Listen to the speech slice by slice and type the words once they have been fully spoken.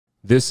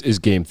This is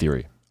Game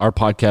Theory, our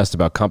podcast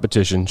about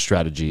competition,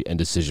 strategy, and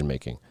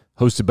decision-making,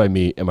 hosted by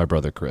me and my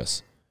brother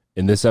Chris.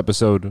 In this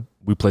episode,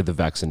 we play the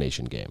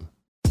Vaccination Game.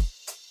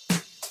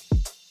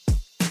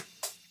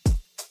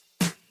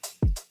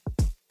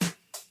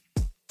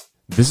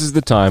 This is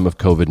the time of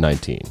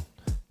COVID-19,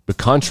 but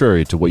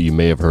contrary to what you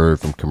may have heard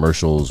from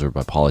commercials or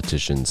by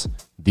politicians,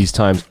 these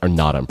times are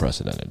not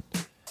unprecedented.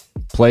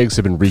 Plagues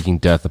have been wreaking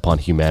death upon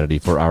humanity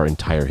for our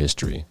entire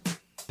history.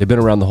 They've been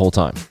around the whole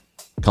time,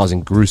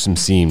 causing gruesome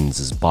scenes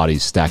as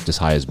bodies stacked as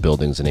high as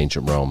buildings in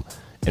ancient Rome,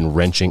 and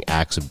wrenching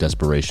acts of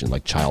desperation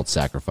like child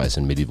sacrifice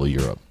in medieval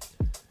Europe.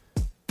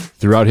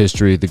 Throughout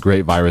history, the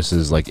great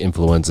viruses like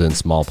influenza and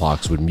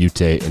smallpox would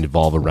mutate and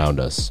evolve around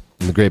us,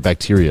 and the great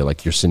bacteria like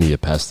Yersinia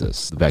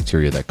pestis, the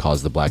bacteria that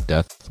caused the Black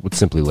Death, would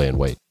simply lay in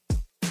wait.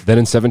 Then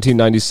in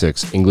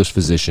 1796, English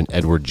physician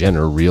Edward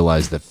Jenner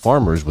realized that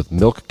farmers with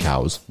milk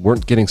cows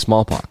weren't getting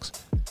smallpox.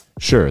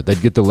 Sure,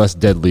 they'd get the less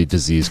deadly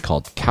disease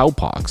called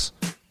cowpox,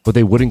 but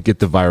they wouldn't get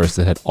the virus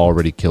that had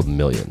already killed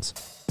millions.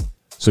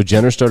 So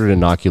Jenner started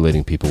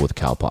inoculating people with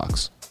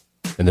cowpox,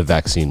 and the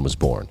vaccine was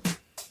born.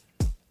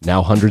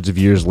 Now, hundreds of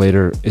years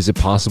later, is it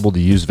possible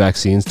to use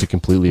vaccines to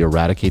completely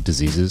eradicate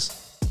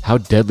diseases? How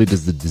deadly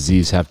does the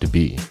disease have to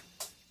be?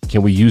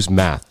 Can we use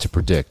math to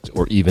predict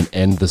or even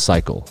end the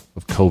cycle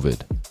of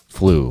COVID,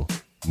 flu,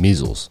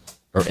 measles,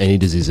 or any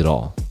disease at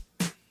all?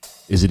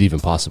 Is it even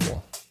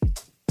possible?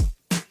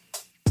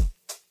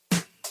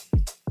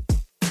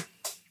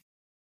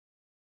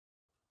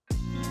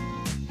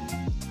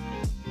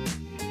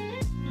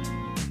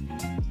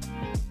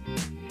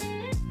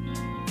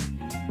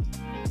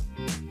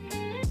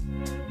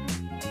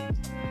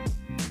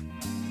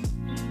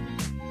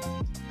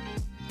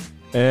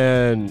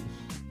 And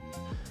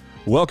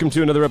welcome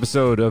to another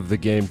episode of the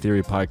Game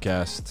Theory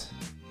Podcast.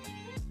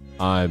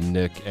 I'm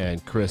Nick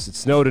and Chris. It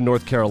snowed in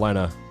North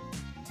Carolina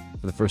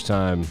for the first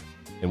time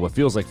in what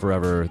feels like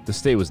forever. The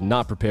state was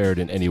not prepared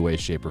in any way,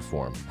 shape, or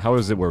form. How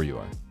is it where you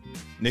are?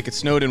 Nick, it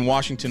snowed in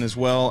Washington as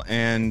well,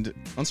 and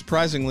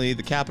unsurprisingly,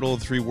 the capital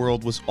of the free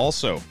world was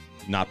also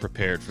not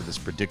prepared for this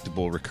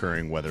predictable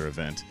recurring weather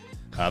event.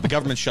 The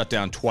government shut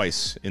down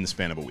twice in the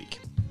span of a week.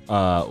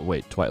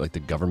 Wait, like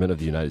the government of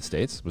the United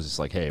States was just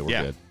like, hey,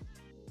 we're good.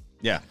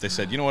 Yeah, they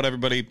said, you know what,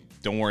 everybody,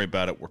 don't worry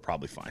about it. We're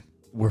probably fine.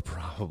 We're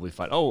probably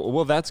fine. Oh,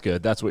 well, that's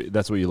good. That's what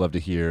you love to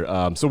hear.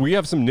 So we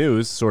have some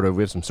news,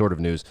 We have some sort of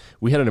news.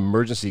 We had an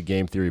emergency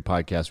game theory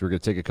podcast. We were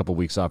going to take a couple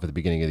weeks off at the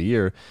beginning of the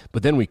year,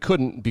 but then we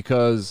couldn't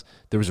because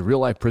there was a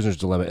real-life prisoner's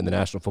dilemma in the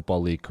National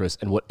Football League, Chris.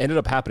 And what ended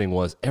up happening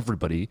was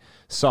everybody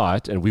saw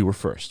it, and we were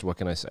first. What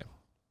can I say?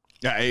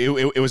 Yeah,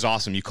 it was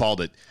awesome. You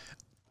called it.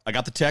 I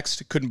got the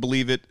text, couldn't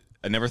believe it.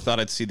 I never thought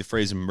I'd see the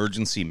phrase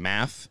emergency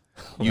math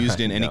used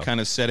in any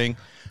kind of setting,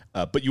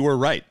 but you were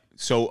right.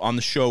 So on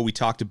the show, we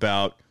talked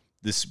about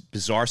this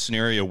bizarre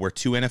scenario where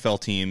two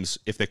NFL teams,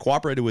 if they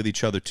cooperated with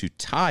each other to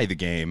tie the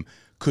game,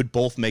 could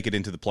both make it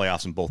into the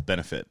playoffs and both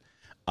benefit.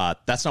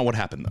 That's not what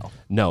happened, though.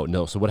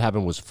 No. So what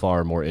happened was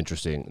far more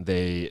interesting.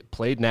 They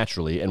played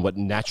naturally, and what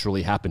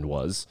naturally happened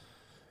was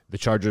the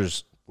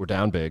Chargers were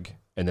down big,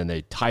 and then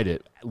they tied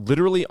it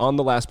literally on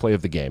the last play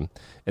of the game,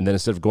 and then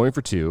instead of going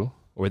for two,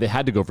 or they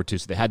had to go for two,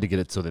 so they had to get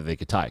it so that they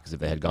could tie, because if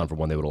they had gone for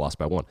one, they would have lost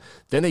by one.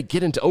 Then they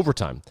get into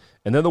overtime.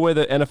 And then the way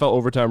the NFL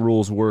overtime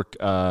rules work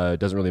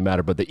doesn't really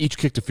matter, but they each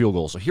kicked a field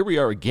goal. So here we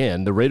are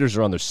again. The Raiders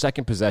are on their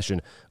second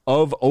possession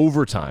of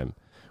overtime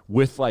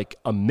with like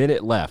a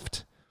minute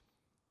left.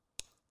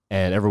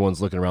 And everyone's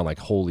looking around like,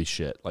 holy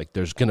shit, like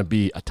there's going to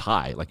be a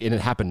tie. Like, and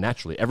it happened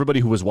naturally.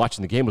 Everybody who was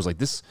watching the game was like,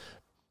 this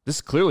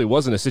clearly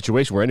wasn't a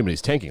situation where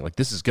anybody's tanking. Like,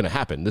 this is going to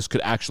happen. This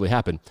could actually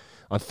happen.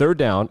 On 3rd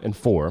down and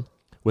 4,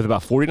 with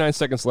about 49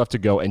 seconds left to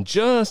go, and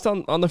just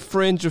on the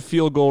fringe of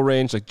field goal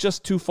range, like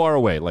just too far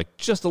away, like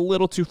just a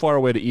little too far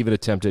away to even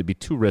attempt it. It'd be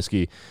too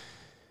risky.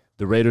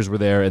 The Raiders were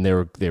there, and they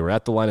were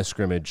at the line of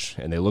scrimmage,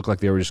 and they looked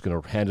like they were just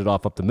going to hand it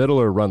off up the middle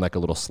or run like a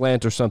little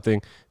slant or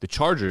something. The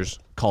Chargers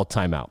called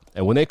timeout.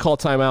 And when they called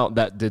timeout,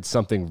 that did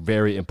something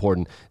very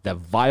important that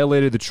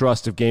violated the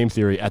trust of game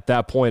theory. At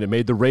that point, it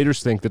made the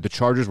Raiders think that the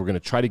Chargers were going to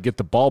try to get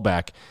the ball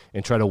back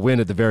and try to win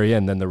at the very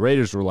end. Then the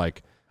Raiders were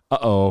like,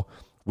 uh-oh,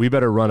 we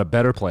better run a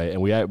better play,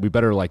 and we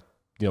better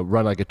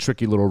run like a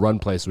tricky little run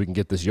play so we can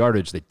get this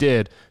yardage. They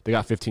did. They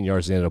got 15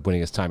 yards. They ended up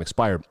winning as time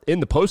expired.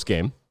 In the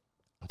postgame,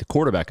 the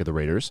quarterback of the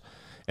Raiders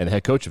and the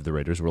head coach of the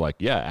Raiders were like,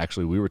 yeah,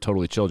 actually, we were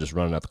totally chill just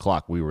running out the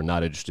clock. We were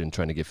not interested in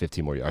trying to get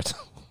 15 more yards.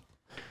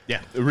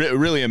 Yeah,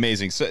 really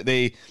amazing. So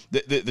the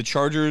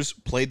Chargers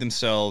played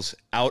themselves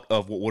out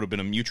of what would have been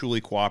a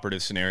mutually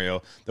cooperative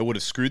scenario that would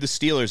have screwed the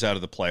Steelers out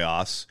of the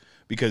playoffs,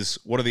 because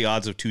what are the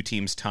odds of two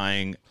teams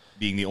tying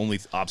being the only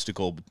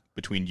obstacle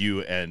between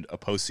you and a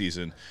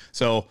postseason?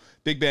 So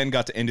Big Ben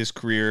got to end his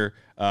career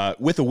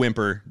with a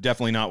whimper,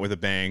 definitely not with a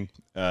bang,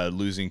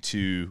 losing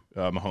to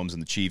Mahomes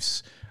and the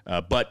Chiefs.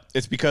 But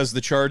it's because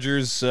the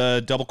Chargers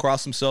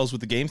double-crossed themselves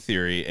with the game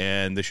theory,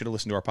 and they should have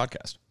listened to our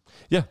podcast.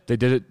 Yeah, they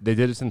did it. They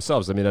did it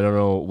themselves. I mean, I don't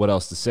know what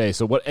else to say.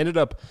 So what ended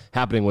up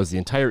happening was the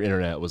entire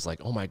internet was like,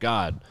 "Oh my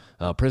God,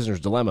 Prisoner's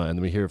Dilemma," and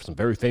then we hear some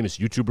very famous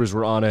YouTubers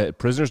were on it.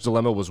 Prisoner's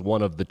Dilemma was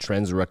one of the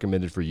trends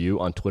recommended for you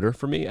on Twitter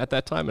for me at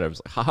that time, and I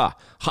was like, "Ha ha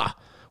ha!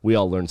 We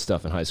all learned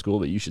stuff in high school,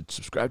 but you should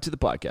subscribe to the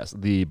podcast."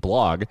 The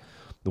blog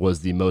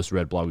was the most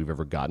read blog we've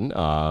ever gotten.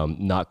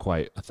 Not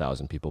quite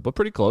 1,000 people, but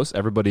pretty close.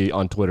 Everybody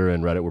on Twitter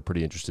and Reddit were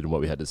pretty interested in what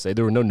we had to say.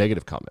 There were no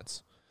negative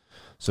comments.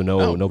 So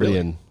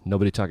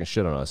nobody talking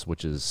shit on us,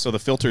 which is... So the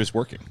filter is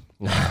working.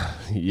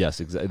 Yes,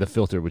 exactly. The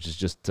filter, which is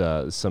just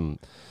some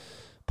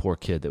poor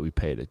kid that we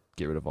pay to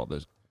get rid of all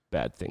those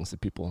bad things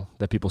that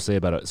people say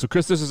about it. So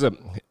Chris, this is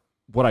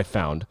what I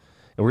found,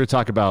 and we're going to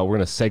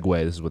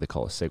segue. This is what they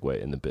call a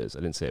segue in the biz. I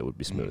didn't say it would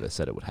be smooth. I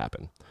said it would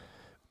happen.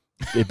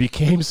 It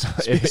became...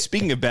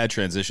 Speaking of bad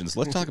transitions,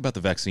 let's talk about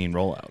the vaccine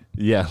rollout.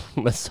 Yeah,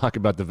 let's talk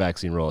about the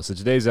vaccine rollout. So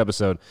today's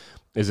episode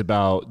is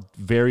about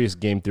various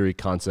game theory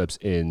concepts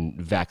in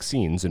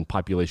vaccines and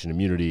population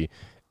immunity,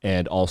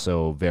 and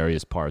also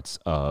various parts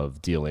of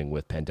dealing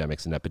with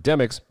pandemics and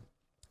epidemics.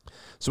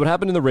 So what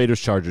happened in the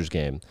Raiders-Chargers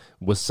game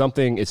was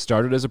something, it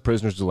started as a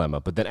prisoner's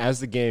dilemma, but then as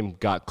the game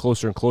got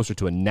closer and closer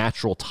to a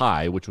natural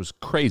tie, which was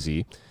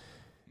crazy,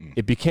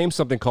 it became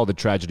something called the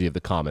tragedy of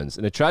the commons.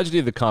 And the tragedy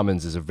of the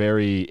commons is a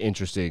very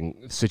interesting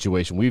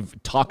situation.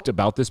 We've talked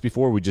about this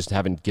before, we just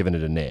haven't given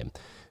it a name.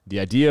 The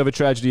idea of a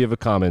tragedy of the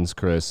commons,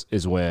 Chris,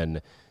 is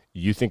when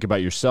you think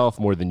about yourself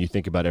more than you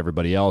think about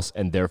everybody else,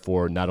 and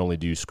therefore not only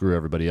do you screw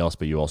everybody else,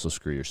 but you also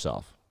screw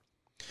yourself.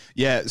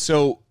 Yeah,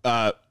 so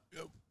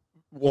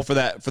well, for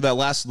that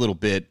last little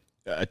bit,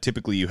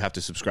 typically you have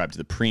to subscribe to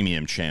the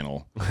premium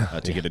channel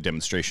to get a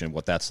demonstration of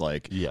what that's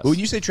like. Yes. But when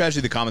you say tragedy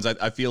of the commons,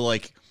 I feel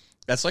like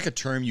that's like a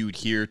term you would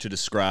hear to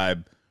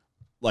describe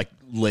like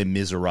Les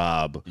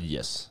Miserables.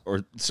 Yes.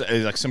 Or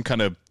like some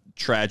kind of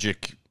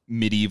tragic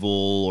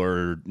medieval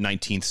or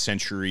 19th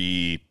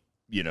century,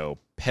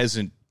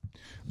 peasant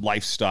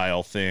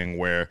lifestyle thing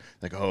where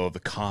like, oh, the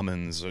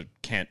commons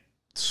can't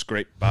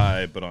scrape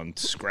by but on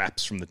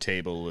scraps from the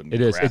table. And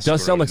it is. It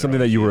does sound like something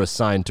that you were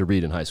assigned to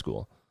read in high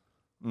school.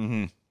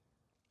 Mm-hmm.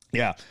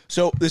 Yeah.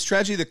 So this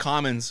tragedy of the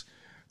commons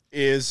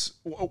is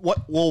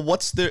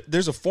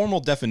there's a formal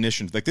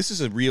definition. Like, this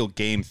is a real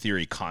game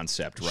theory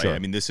concept, right? Sure. I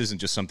mean, this isn't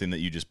just something that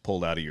you just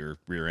pulled out of your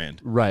rear end.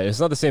 Right. It's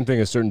not the same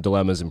thing as certain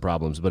dilemmas and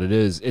problems, but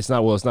it's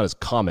not as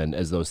common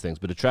as those things.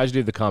 But a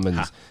tragedy of the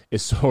commons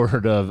is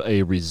sort of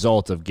a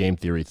result of game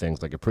theory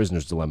things like a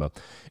prisoner's dilemma.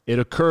 It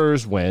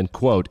occurs when,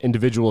 quote,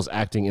 individuals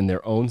acting in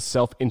their own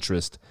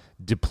self-interest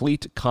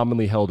deplete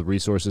commonly held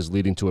resources,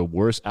 leading to a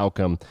worse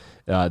outcome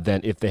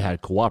than if they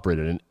had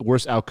cooperated. And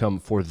worse outcome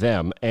for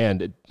them,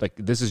 and like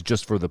this is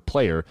just for the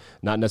player,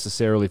 not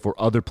necessarily for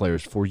other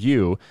players. For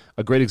you,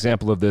 a great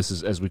example of this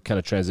is as we kind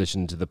of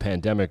transition to the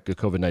pandemic, the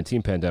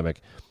COVID-19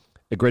 pandemic.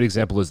 A great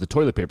example is the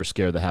toilet paper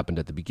scare that happened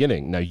at the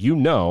beginning. Now,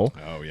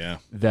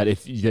 that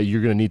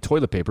you're going to need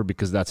toilet paper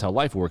because that's how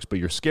life works, but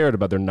you're scared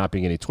about there not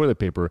being any toilet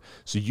paper,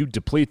 so you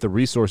deplete the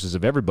resources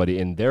of everybody,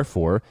 and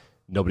therefore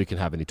nobody can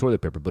have any toilet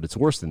paper. But it's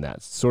worse than that.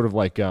 It's sort of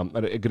like a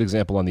good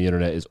example on the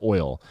internet is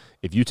oil.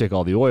 If you take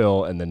all the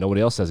oil and then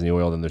nobody else has any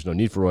oil, then there's no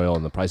need for oil,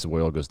 and the price of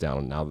oil goes down,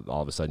 and now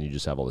all of a sudden you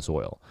just have all this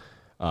oil.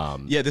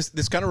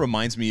 This kind of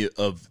reminds me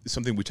of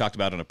something we talked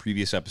about on a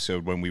previous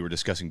episode when we were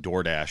discussing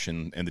DoorDash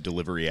and the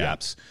delivery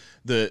apps.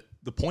 The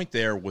point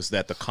there was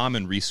that the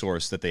common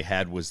resource that they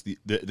had was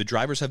the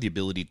drivers have the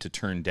ability to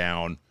turn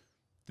down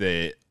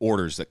the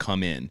orders that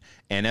come in.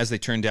 And as they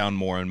turn down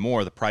more and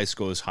more, the price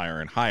goes higher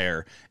and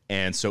higher.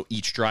 And so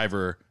each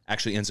driver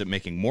actually ends up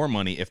making more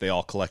money if they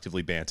all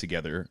collectively band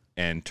together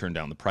and turn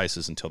down the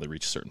prices until they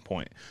reach a certain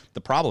point.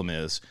 The problem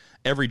is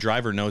every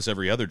driver knows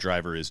every other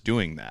driver is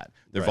doing that.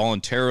 They're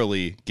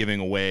voluntarily giving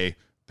away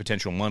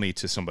potential money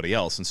to somebody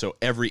else. And so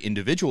every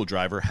individual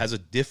driver has a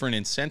different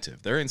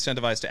incentive. They're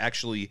incentivized to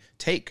actually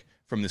take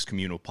from this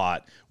communal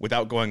pot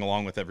without going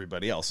along with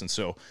everybody else. And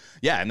so,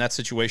 in that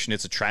situation,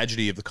 it's a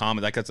tragedy of the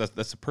common.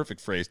 That's a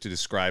perfect phrase to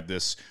describe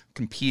this: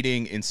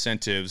 competing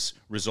incentives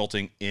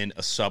resulting in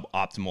a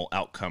suboptimal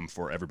outcome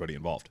for everybody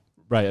involved.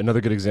 Right.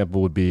 Another good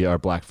example would be our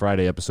Black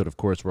Friday episode, of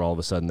course, where all of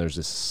a sudden there's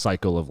this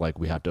cycle of like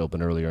we have to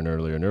open earlier and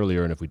earlier and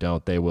earlier, and if we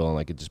don't, they will, and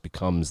like it just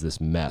becomes this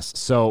mess.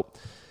 So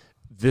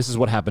this is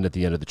what happened at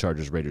the end of the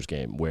Chargers-Raiders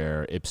game,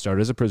 where it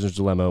started as a prisoner's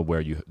dilemma,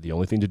 where the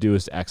only thing to do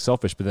is to act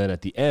selfish, but then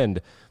at the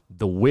end,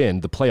 the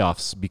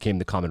playoffs became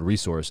the common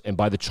resource. And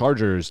by the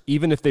Chargers,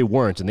 even if they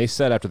weren't, and they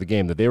said after the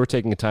game that they were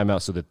taking a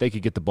timeout so that they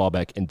could get the ball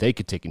back and they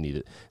could take and eat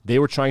it, they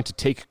were trying to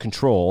take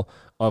control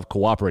of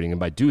cooperating. And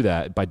by doing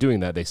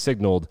that, they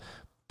signaled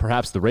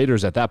perhaps the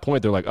Raiders at that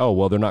point, they're like, oh,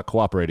 well, they're not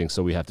cooperating,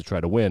 so we have to try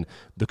to win.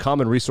 The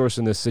common resource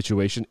in this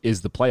situation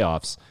is the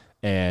playoffs.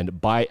 And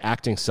by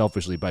acting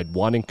selfishly, by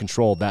wanting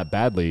control that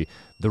badly,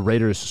 the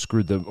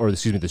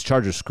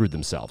Chargers screwed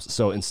themselves.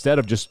 So instead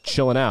of just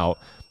chilling out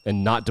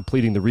and not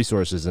depleting the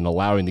resources and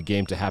allowing the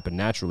game to happen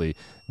naturally,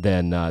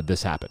 then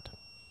this happened.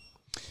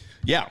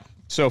 Yeah.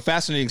 So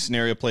fascinating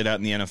scenario played out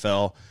in the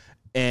NFL.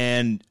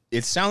 And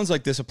it sounds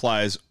like this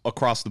applies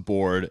across the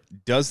board.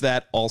 Does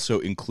that also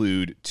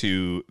include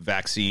to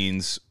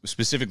vaccines,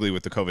 specifically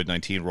with the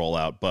COVID-19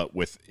 rollout, but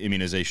with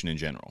immunization in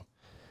general?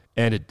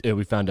 And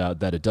we found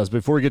out that it does.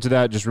 Before we get to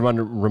that, just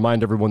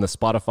remind everyone that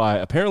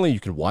Spotify, apparently you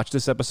can watch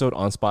this episode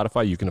on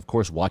Spotify. You can, of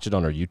course, watch it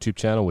on our YouTube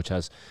channel, which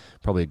has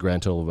probably a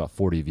grand total of about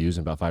 40 views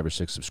and about 5 or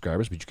 6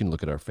 subscribers. But you can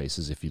look at our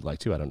faces if you'd like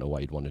to. I don't know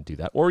why you'd want to do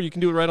that. Or you can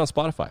do it right on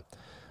Spotify.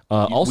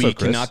 Also, we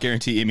Chris, cannot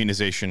guarantee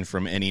immunization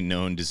from any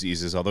known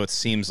diseases, although it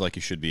seems like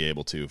you should be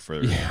able to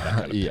for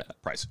that kind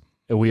of price.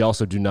 And we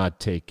also do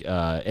not take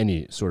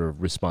any sort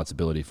of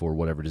responsibility for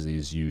whatever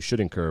disease you should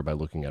incur by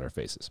looking at our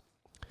faces.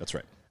 That's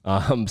right.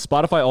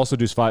 Spotify also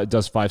does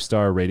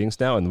 5-star ratings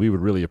now, and we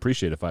would really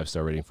appreciate a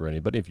 5-star rating for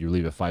anybody. If you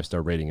leave a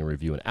 5-star rating and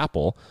review in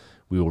Apple,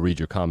 we will read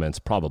your comments,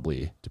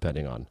 probably,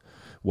 depending on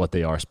what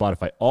they are.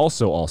 Spotify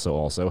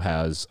also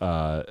has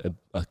a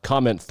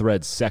comment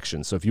thread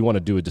section. So if you want to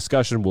do a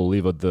discussion, we'll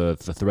leave the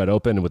thread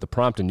open with a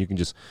prompt, and you can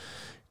just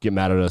get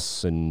mad at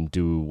us and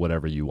do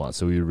whatever you want.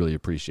 So we really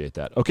appreciate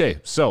that.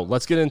 Okay, so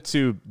let's get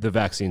into the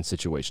vaccine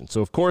situation.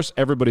 So, of course,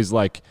 everybody's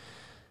like,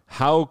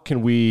 how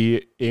can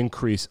we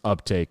increase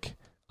uptake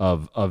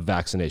of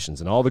vaccinations?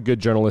 And all the good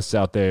journalists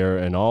out there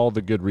and all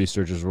the good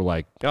researchers were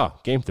like,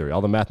 game theory.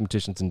 All the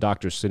mathematicians and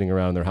doctors sitting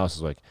around in their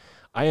houses like,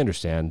 I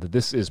understand that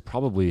this is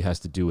probably has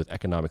to do with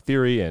economic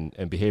theory and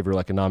behavioral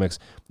economics.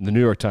 And the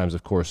New York Times,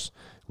 of course,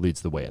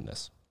 leads the way in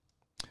this.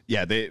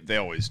 Yeah, they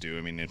always do.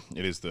 I mean,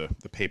 it is the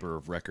paper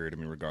of record. I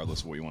mean,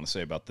 regardless of what you want to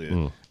say about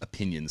the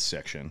opinions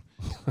section.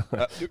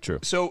 True.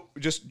 So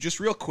just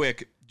real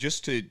quick,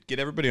 just to get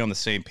everybody on the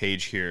same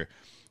page here,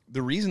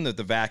 the reason that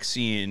the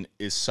vaccine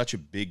is such a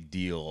big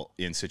deal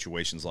in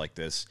situations like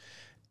this,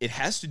 it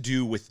has to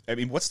do with, I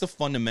mean, what's the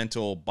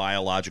fundamental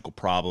biological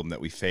problem that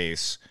we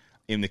face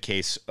in the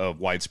case of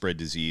widespread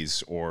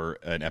disease or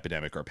an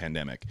epidemic or a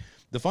pandemic?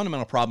 The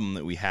fundamental problem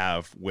that we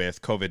have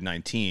with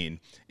COVID-19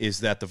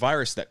 is that the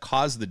virus that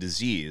caused the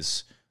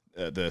disease,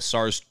 the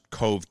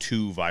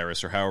SARS-CoV-2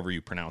 virus, or however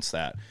you pronounce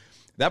that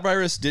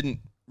virus didn't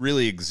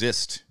really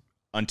exist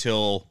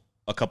until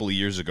a couple of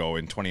years ago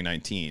in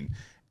 2019.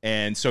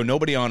 And so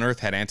nobody on Earth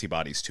had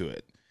antibodies to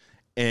it.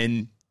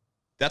 And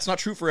that's not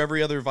true for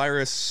every other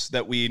virus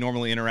that we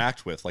normally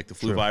interact with, like the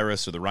flu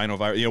virus or the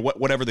rhinovirus,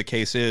 whatever the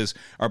case is.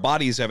 Our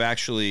bodies have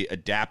actually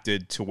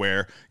adapted to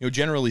where,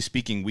 generally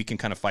speaking, we can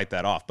kind of fight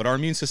that off. But our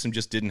immune system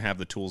just didn't have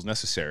the tools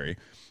necessary.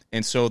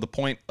 And so the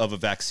point of a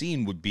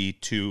vaccine would be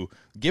to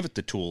give it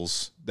the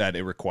tools that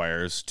it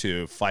requires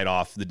to fight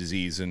off the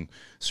disease and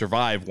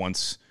survive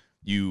once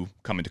you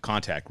come into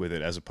contact with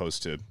it, as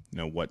opposed to,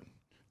 what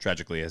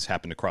tragically has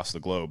happened across the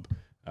globe,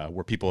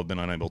 where people have been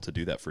unable to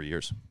do that for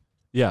years.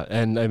 Yeah,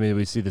 and I mean,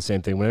 we see the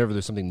same thing. Whenever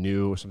there's something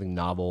new or something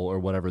novel or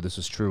whatever, this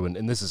is true.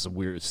 And this is a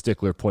weird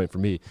stickler point for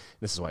me.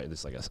 This is why, this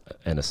is like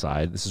an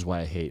aside, this is why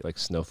I hate like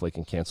snowflake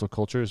and cancel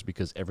cultures,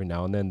 because every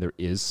now and then there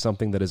is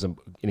something that is an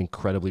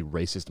incredibly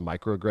racist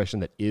microaggression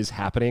that is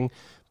happening,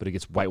 but it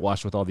gets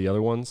whitewashed with all the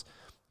other ones.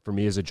 For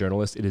me as a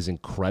journalist, it is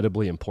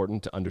incredibly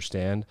important to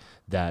understand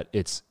that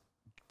it's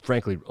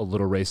frankly a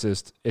little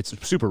racist. It's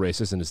super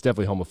racist, and it's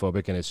definitely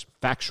homophobic, and it's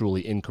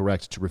factually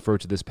incorrect to refer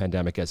to this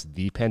pandemic as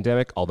the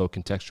pandemic, although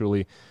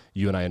contextually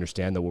you and I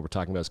understand that what we're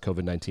talking about is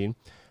COVID-19.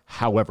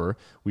 However,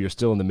 we are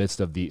still in the midst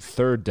of the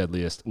third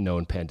deadliest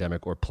known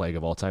pandemic or plague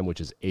of all time,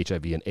 which is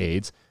HIV and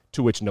AIDS,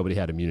 to which nobody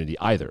had immunity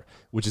either,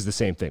 which is the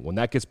same thing. When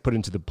that gets put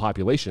into the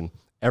population,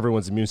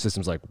 everyone's immune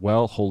system's like,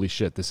 well, holy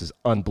shit, this is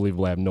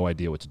unbelievable. I have no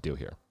idea what to do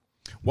here.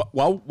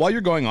 While you're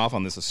going off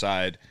on this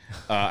aside,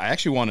 I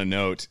actually want to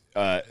note,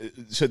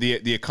 so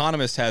the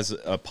Economist has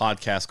a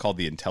podcast called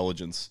The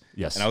Intelligence.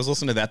 Yes. And I was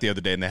listening to that the other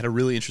day, and they had a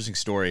really interesting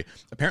story.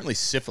 Apparently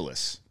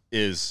syphilis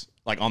is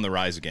like on the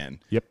rise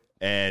again. Yep.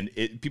 And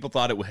people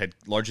thought it had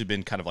largely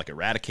been kind of like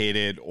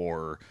eradicated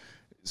or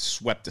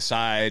swept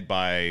aside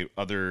by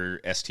other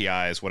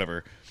STIs,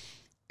 whatever.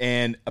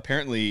 And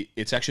apparently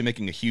it's actually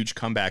making a huge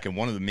comeback. And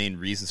one of the main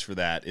reasons for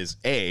that is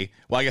I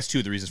guess two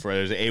of the reasons for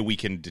it is we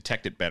can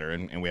detect it better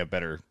and we have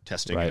better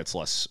testing and it's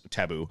less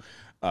taboo.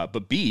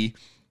 But B,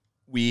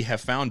 we have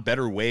found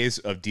better ways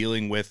of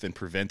dealing with and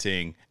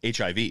preventing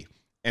HIV.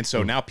 And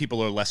so now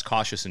people are less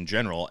cautious in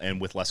general,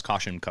 and with less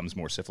caution comes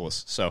more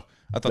syphilis. So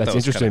I thought that's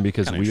interesting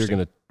because we're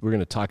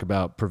gonna talk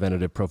about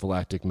preventative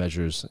prophylactic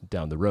measures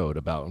down the road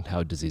about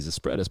how diseases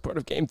spread as part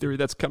of game theory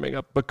that's coming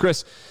up. But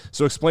Chris,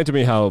 so explain to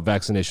me how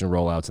vaccination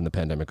rollouts in the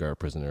pandemic are a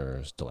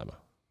prisoner's dilemma.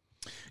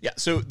 Yeah.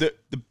 So the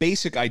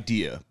basic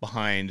idea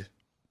behind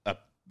a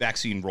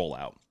vaccine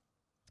rollout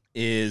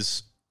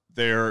is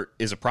there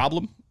is a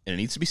problem and it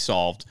needs to be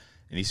solved.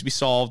 It needs to be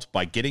solved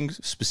by getting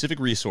specific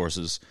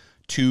resources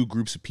to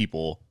groups of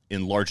people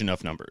in large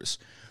enough numbers.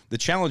 The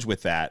challenge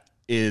with that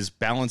is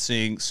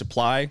balancing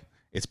supply,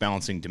 it's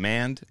balancing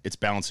demand, it's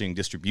balancing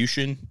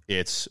distribution,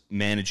 it's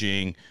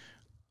managing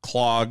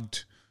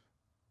clogged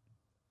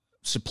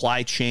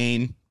supply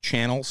chain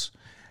channels.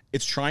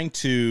 It's trying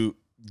to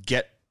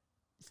get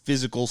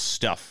physical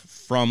stuff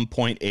from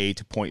point A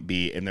to point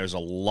B, and there's a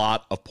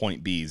lot of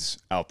point Bs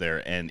out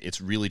there, and it's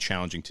really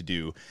challenging to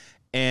do.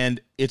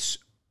 And it's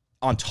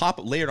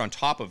layered on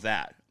top of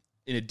that,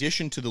 in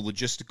addition to the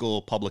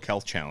logistical public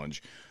health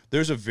challenge,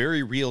 there's a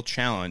very real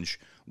challenge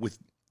with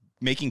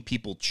making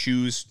people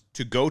choose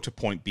to go to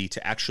point B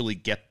to actually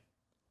get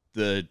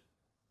the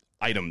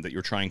item that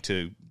you're trying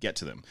to get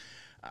to them.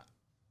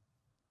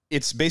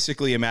 It's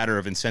basically a matter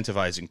of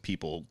incentivizing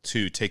people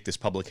to take this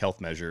public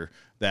health measure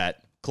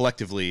that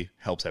collectively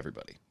helps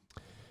everybody.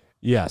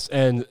 Yes,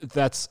 and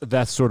that's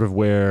sort of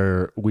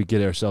where we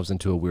get ourselves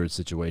into a weird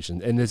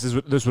situation. And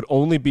this would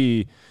only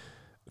be,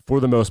 for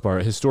the most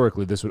part,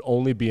 historically, this would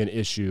only be an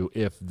issue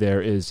if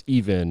there is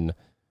even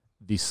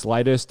the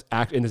slightest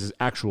and this is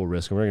actual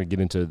risk, and we're going to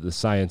get into the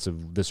science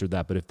of this or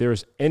that, but if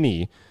there's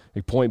any,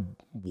 like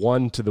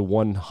 0.1 to the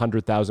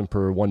 100,000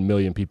 per 1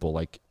 million people,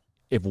 like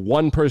if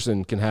one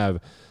person can have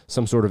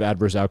some sort of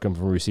adverse outcome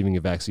from receiving a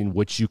vaccine,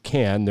 which you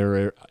can, there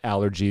are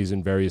allergies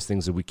and various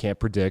things that we can't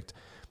predict.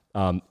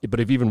 But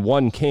if even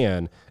one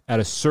can,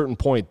 at a certain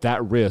point,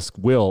 that risk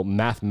will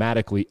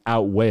mathematically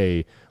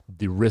outweigh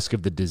the risk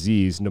of the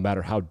disease, no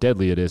matter how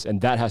deadly it is.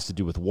 And that has to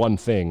do with one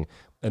thing,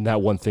 and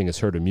that one thing is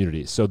herd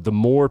immunity. So the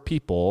more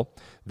people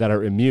that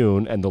are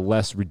immune and the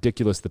less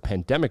ridiculous the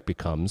pandemic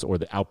becomes, or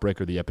the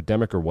outbreak or the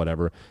epidemic or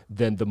whatever,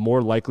 then the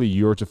more likely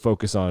you're to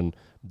focus on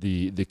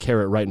the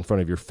carrot right in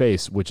front of your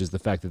face, which is the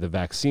fact that the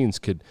vaccines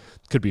could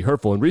be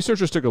hurtful. And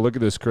researchers took a look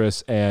at this,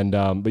 Chris, and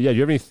but yeah, do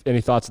you have any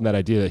thoughts on that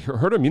idea that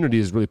herd immunity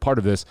is really part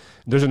of this?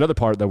 There's another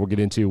part that we'll get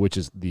into, which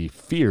is the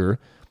fear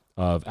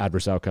of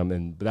adverse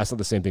outcome, but that's not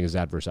the same thing as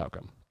adverse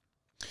outcome.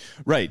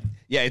 Right.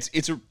 Yeah,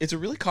 it's a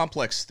really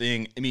complex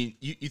thing. I mean,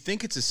 you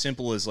think it's as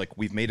simple as like,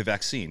 we've made a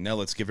vaccine, now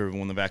let's give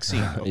everyone the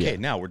vaccine. Okay,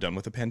 Now we're done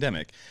with the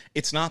pandemic.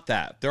 It's not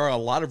that. There are a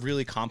lot of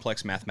really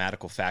complex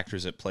mathematical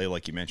factors at play,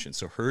 like you mentioned.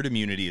 So herd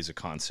immunity is a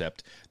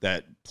concept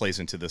that plays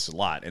into this a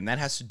lot, and that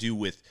has to do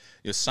with,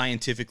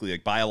 scientifically,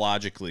 like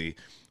biologically,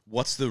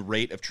 what's the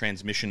rate of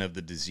transmission of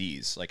the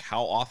disease? Like,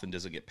 how often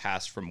does it get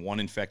passed from one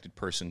infected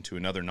person to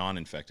another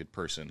non-infected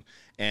person?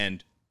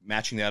 And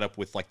matching that up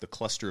with like the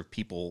cluster of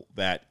people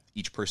that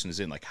each person is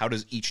in. Like, how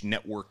does each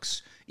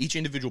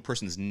individual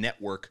person's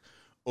network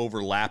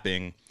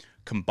overlapping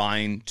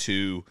combine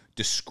to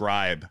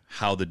describe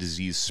how the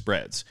disease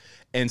spreads?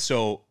 And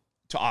so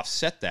to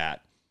offset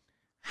that,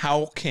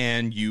 how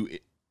can you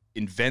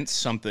invent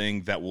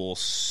something that will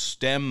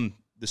stem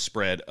the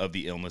spread of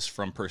the illness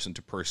from person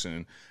to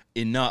person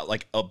in not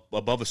like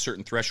above a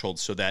certain threshold,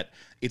 so that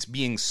it's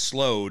being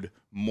slowed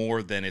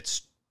more than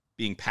it's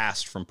being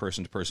passed from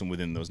person to person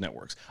within those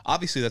networks?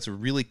 Obviously, that's a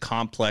really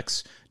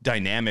complex,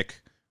 dynamic,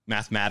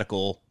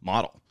 mathematical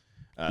model.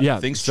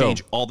 Things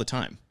change all the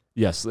time.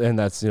 Yes, and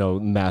that's,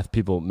 math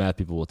people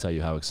will tell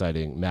you how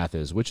exciting math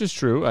is, which is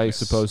true, I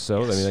suppose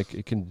so. Yes. I mean,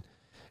 it can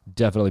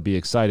definitely be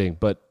exciting,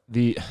 but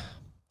this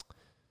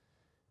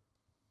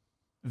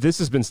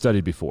has been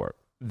studied before.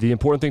 The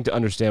important thing to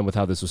understand with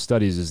how this was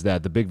studied is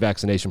that the big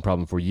vaccination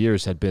problem for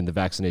years had been the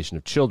vaccination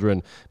of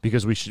children,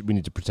 because we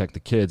need to protect the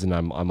kids, and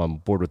I'm on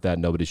board with that.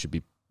 Nobody should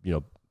be,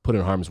 put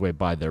in harm's way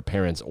by their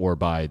parents or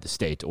by the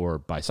state or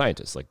by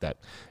scientists like that.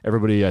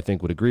 Everybody, I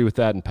think, would agree with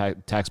that, and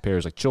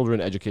taxpayers, like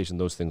children, education,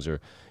 those things are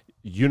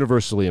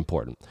universally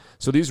important.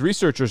 So these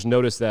researchers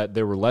noticed that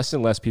there were less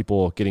and less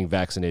people getting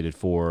vaccinated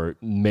for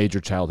major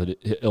childhood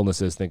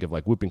illnesses. Think of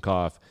like whooping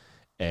cough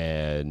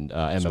and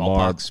MMR.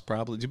 Smallpox,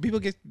 probably. Do people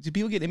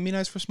get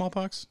immunized for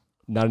smallpox?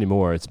 Not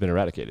anymore. It's been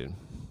eradicated.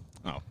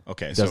 Oh,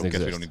 okay. So I guess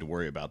we don't need to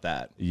worry about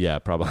that. Yeah,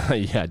 probably.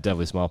 Yeah,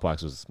 definitely.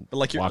 Smallpox was. But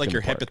like your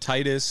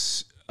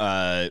hepatitis.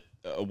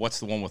 What's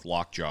the one with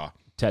lockjaw?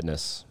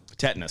 Tetanus.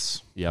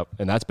 Yep,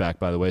 and that's back,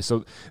 by the way.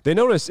 So they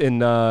noticed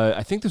in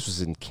I think this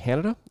was in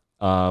Canada,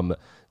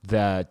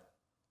 that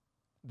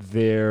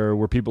there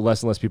were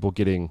less and less people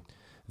getting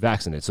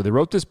vaccinated. So they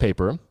wrote this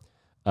paper.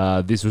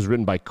 This was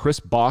written by Chris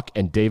Bach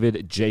and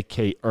David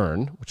J.K.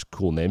 Earn, which are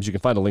cool names. You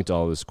can find a link to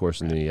all of this, of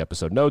course, in the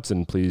episode notes,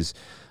 and please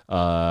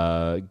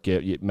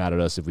get mad at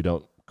us if we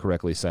don't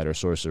correctly cite our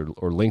source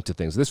or link to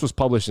things. This was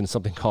published in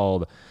something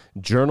called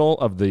Journal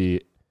of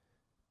the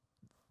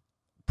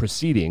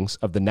Proceedings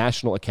of the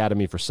National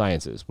Academy for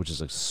Sciences, which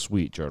is a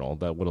sweet journal.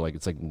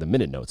 It's like the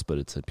Minute Notes, but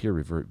it's a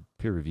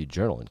peer-reviewed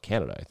journal in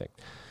Canada, I think.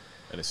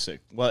 That is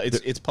sick. Well,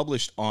 it's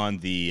published on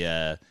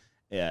the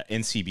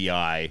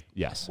NCBI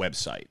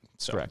website.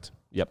 So. Correct.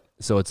 Yep.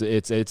 So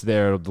it's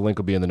there. The link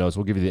will be in the notes.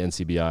 We'll give you the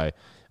NCBI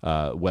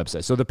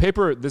website. So the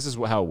paper, this is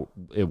how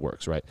it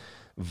works, right?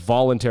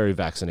 Voluntary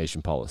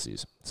vaccination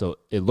policies. So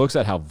it looks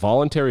at how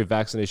voluntary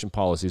vaccination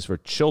policies for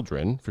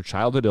children, for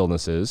childhood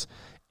illnesses,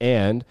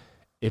 and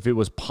if it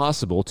was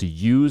possible to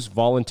use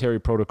voluntary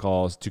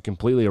protocols to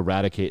completely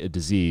eradicate a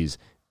disease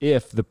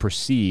if the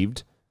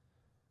perceived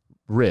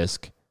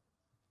risk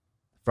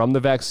from the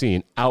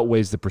vaccine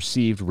outweighs the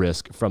perceived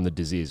risk from the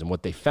disease. And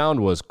what they found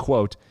was,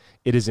 quote,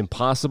 "It is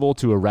impossible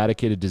to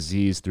eradicate a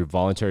disease through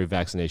voluntary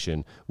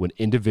vaccination when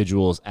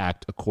individuals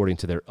act according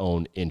to their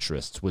own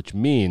interests," which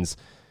means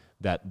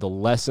that the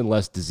less and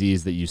less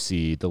disease that you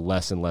see, the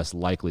less and less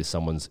likely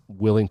someone's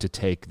willing to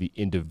take the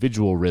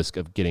individual risk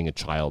of getting a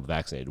child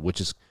vaccinated, which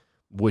is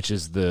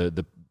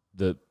the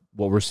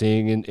what we're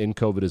seeing in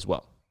COVID as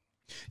well.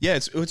 Yeah,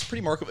 it's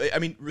pretty remarkable. I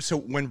mean, so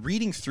when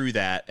reading through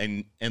that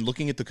and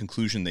looking at the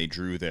conclusion they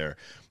drew there,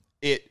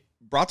 it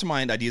brought to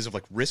mind ideas of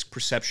like risk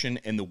perception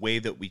and the way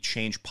that we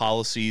change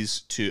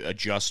policies to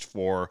adjust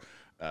for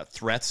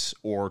threats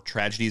or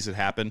tragedies that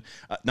happen.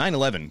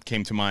 9/11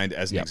 came to mind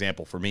as an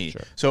example for me.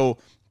 Sure. So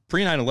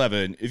pre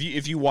 9/11,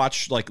 if you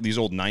watch like these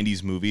old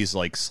 90s movies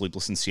like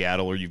Sleepless in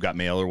Seattle or You've Got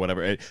Mail or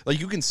whatever, like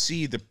you can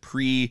see the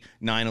pre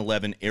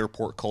 9/11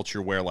 airport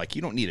culture where like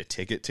you don't need a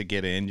ticket to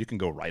get in. You can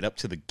go right up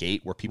to the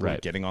gate where people are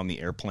getting on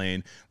the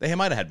airplane. They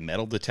might have had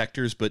metal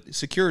detectors, but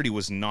security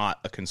was not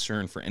a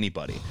concern for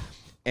anybody.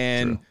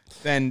 And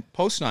then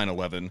post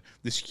 9/11,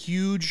 this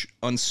huge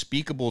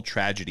unspeakable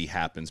tragedy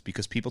happens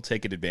because people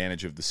take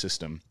advantage of the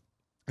system.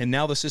 And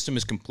now the system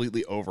is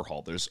completely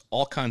overhauled. There's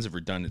all kinds of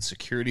redundant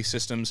security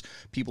systems.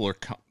 People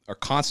are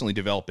constantly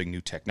developing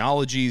new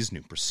technologies,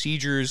 new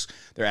procedures.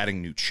 They're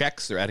adding new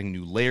checks. They're adding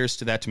new layers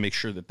to that to make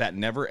sure that that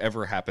never,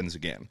 ever happens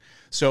again.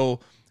 So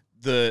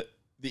the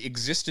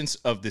existence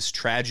of this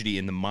tragedy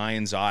in the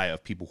mind's eye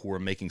of people who are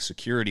making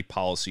security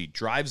policy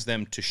drives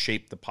them to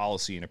shape the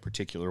policy in a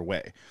particular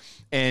way.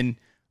 And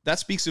that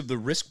speaks of the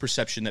risk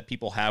perception that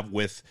people have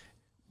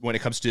when it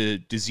comes to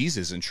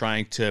diseases and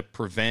trying to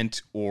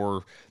prevent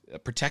or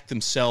protect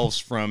themselves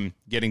from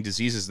getting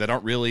diseases that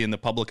aren't really in the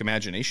public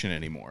imagination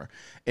anymore.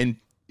 And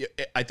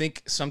I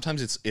think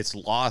sometimes it gets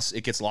lost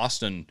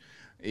in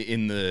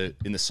the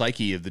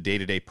psyche of the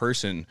day-to-day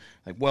person.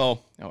 Like,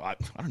 well, I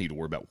don't need to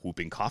worry about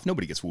whooping cough.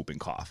 Nobody gets whooping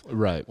cough.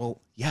 Right.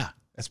 Well, yeah,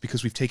 that's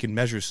because we've taken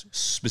measures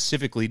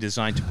specifically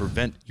designed to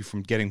prevent you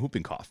from getting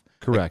whooping cough.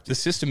 Correct. Like, the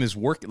system is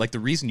working. Like the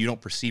reason you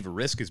don't perceive a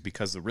risk is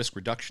because the risk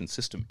reduction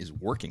system is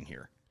working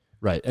here.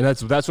 Right, and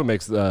that's what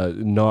makes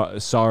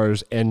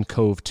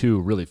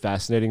SARS-CoV-2 really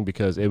fascinating,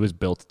 because it was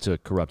built to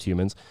corrupt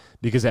humans,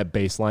 because at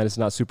baseline it's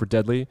not super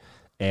deadly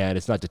and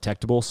it's not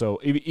detectable. So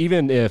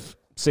even if,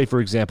 say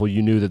for example,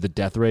 you knew that the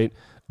death rate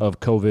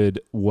of COVID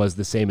was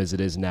the same as it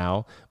is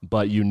now,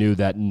 but you knew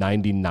that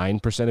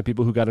 99% of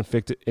people who got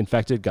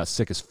infected got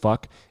sick as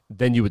fuck,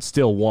 then you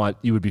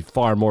would be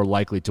far more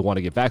likely to want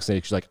to get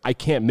vaccinated. Because like, I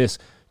can't miss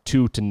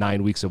 2 to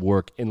 9 weeks of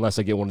work unless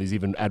I get one of these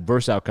even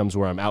adverse outcomes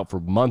where I'm out for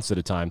months at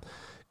a time.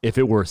 If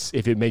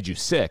it made you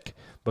sick.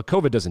 But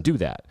COVID doesn't do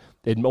that.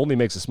 It only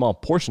makes a small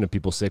portion of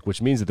people sick,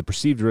 which means that the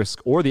perceived risk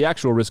or the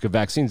actual risk of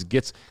vaccines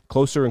gets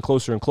closer and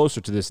closer and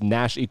closer to this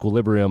Nash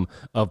equilibrium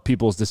of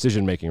people's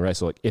decision making, right?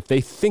 So like, if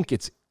they think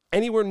it's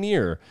anywhere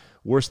near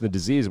worse than the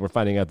disease, we're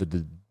finding out that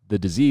the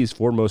disease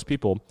for most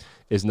people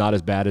is not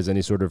as bad as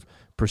any sort of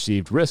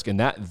perceived risk. And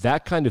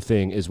that kind of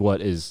thing is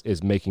what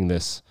is making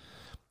this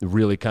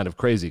really kind of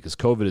crazy, because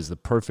COVID is the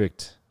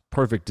perfect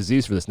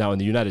disease for this. Now, in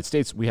the United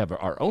States, we have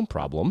our own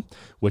problem,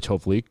 which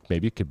hopefully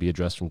maybe could be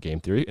addressed from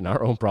game theory. And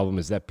our own problem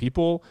is that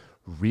people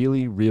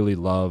really, really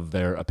love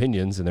their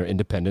opinions and their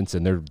independence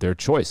and their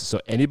choice.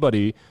 So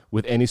anybody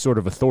with any sort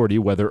of authority,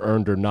 whether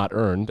earned or not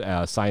earned,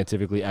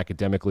 scientifically,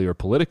 academically, or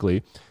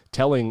politically,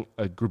 telling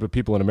a group of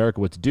people in America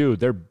what to do,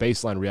 their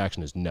baseline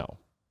reaction is no.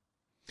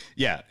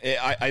 Yeah,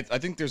 I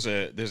think there's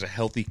a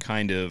healthy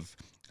kind of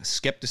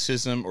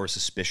skepticism or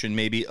suspicion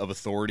maybe of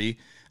authority.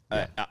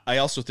 Yeah. I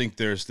also think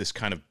there's this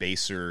kind of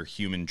baser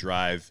human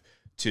drive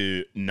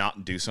to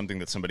not do something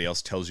that somebody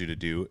else tells you to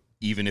do,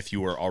 even if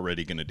you were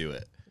already going to do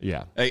it.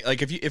 Yeah.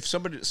 Like if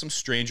some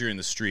stranger in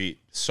the street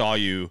saw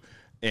you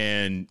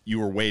and you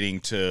were waiting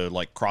to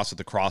like cross at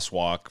the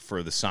crosswalk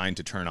for the sign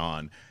to turn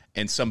on,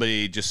 and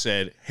somebody just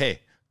said,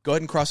 "Hey, go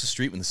ahead and cross the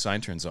street when the sign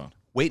turns on.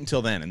 Wait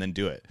until then and then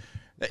do it."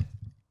 That'd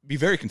be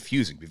very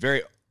confusing, be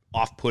very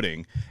off-putting.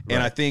 Right.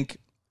 And I think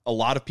a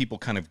lot of people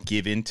kind of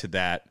give into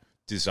that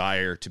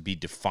desire to be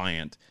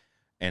defiant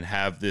and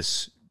have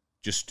this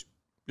just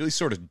really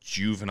sort of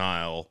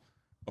juvenile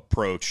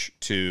approach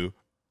to,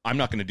 I'm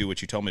not going to do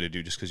what you told me to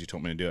do just because you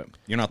told me to do it.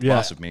 You're not the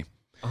boss of me.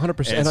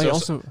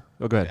 100%.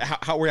 And go ahead.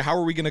 How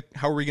are we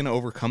going to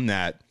overcome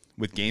that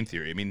with game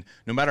theory? I mean,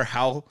 no matter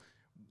how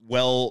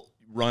well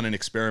run an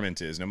experiment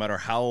is, no matter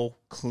how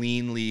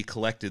cleanly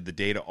collected the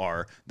data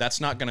are, that's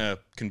not going to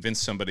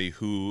convince somebody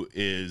who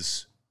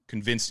is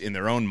convinced in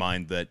their own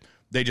mind that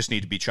they just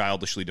need to be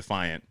childishly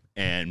defiant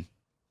and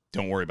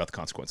don't worry about the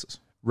consequences.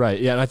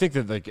 Right. Yeah. And I think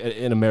that like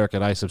in America,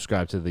 and I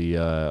subscribe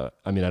to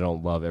I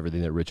don't love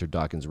everything that Richard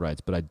Dawkins writes,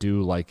 but I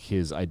do like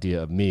his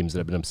idea of memes,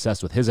 that I've been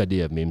obsessed with his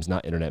idea of memes,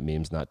 not internet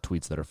memes, not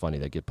tweets that are funny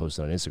that get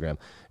posted on Instagram,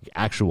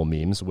 actual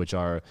memes, which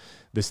are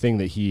this thing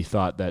that he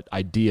thought that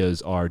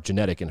ideas are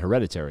genetic and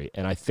hereditary.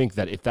 And I think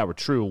that if that were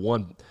true,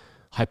 one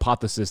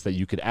hypothesis that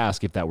you could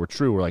ask if that were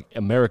true, or like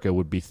America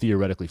would be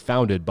theoretically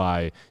founded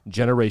by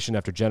generation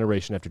after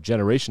generation after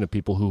generation of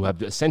people who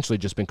have essentially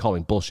just been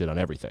calling bullshit on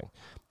everything.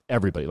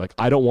 Everybody. Like,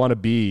 I don't want to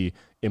be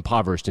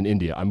impoverished in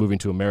India. I'm moving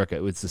to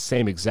America. It's the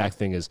same exact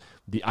thing as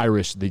the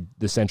Irish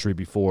the century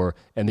before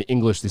and the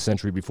English the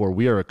century before.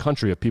 We are a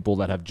country of people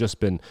that have just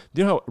been,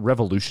 do you know how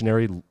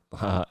revolutionary,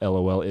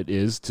 LOL, it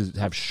is to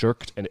have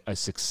shirked a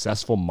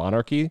successful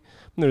monarchy?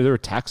 There were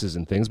taxes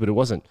and things, but it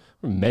wasn't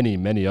many,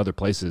 many other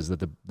places that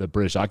the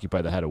British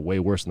occupied that had it way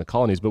worse than the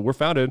colonies. But we're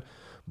founded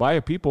by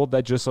a people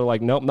that just are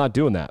like, nope, not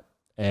doing that.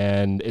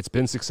 And it's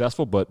been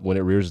successful, but when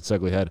it rears its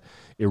ugly head,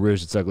 it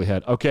rears its ugly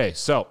head. Okay,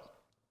 so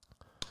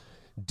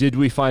did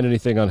we find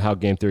anything on how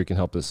game theory can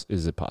help us?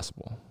 Is it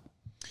possible?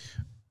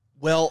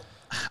 Well,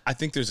 I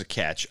think there's a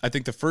catch. I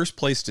think the first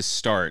place to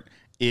start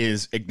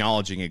is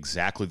acknowledging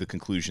exactly the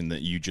conclusion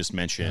that you just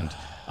mentioned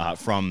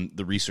from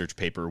the research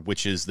paper,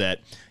 which is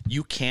that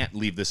you can't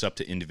leave this up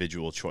to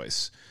individual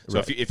choice. So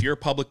Right. if you're a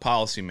public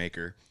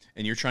policymaker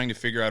and you're trying to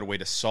figure out a way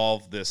to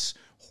solve this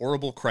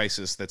horrible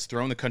crisis that's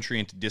thrown the country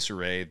into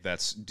disarray,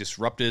 that's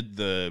disrupted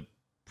the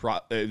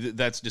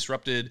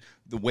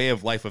way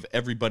of life of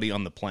everybody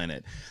on the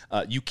planet.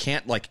 You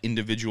can't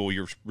individual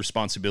your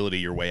responsibility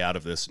your way out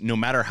of this, no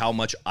matter how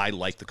much I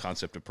like the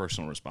concept of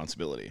personal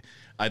responsibility.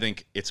 I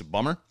think it's a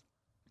bummer,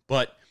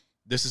 but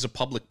this is a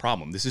public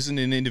problem. This isn't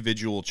an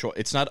individual choice.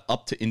 It's not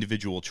up to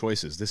individual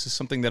choices. This is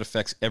something that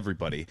affects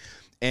everybody.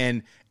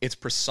 And it's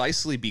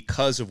precisely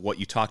because of what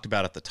you talked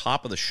about at the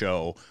top of the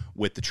show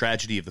with the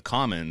tragedy of the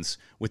commons,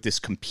 with this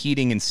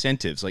competing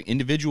incentives. Like,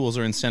 individuals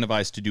are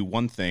incentivized to do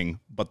one thing,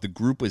 but the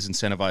group is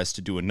incentivized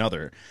to do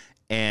another.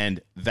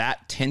 And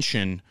that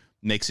tension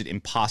makes it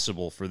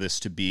impossible for this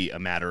to be a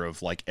matter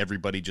of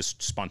everybody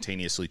just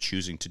spontaneously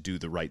choosing to do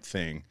the right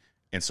thing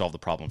and solve the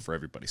problem for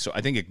everybody. So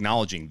I think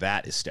acknowledging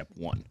that is step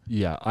one.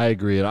 Yeah, I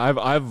agree. And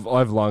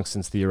I've long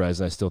since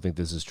theorized, and I still think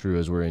this is true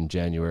as we're in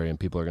January and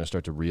people are going to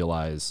start to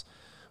realize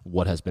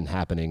what has been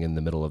happening in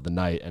the middle of the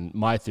night. And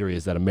my theory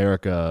is that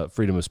America,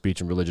 freedom of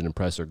speech and religion and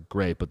press are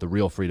great, but the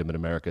real freedom in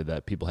America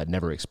that people had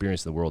never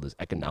experienced in the world is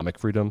economic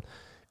freedom.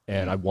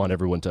 And I want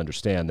everyone to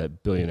understand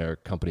that billionaire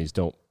companies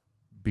don't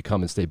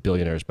become and stay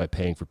billionaires by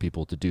paying for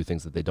people to do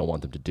things that they don't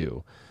want them to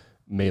do.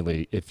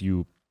 Mainly, if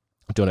you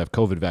don't have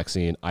COVID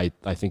vaccine, I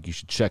think you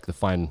should check the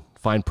fine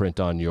print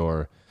on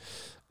your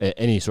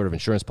any sort of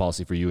insurance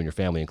policy for you and your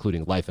family,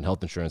 including life and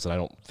health insurance. And I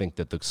don't think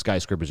that the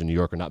skyscrapers in New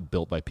York are not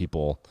built by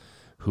people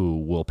who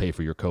will pay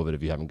for your COVID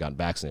if you haven't gotten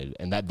vaccinated.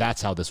 And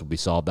that's how this will be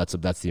solved.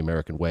 That's the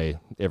American way.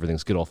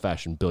 Everything's good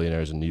old-fashioned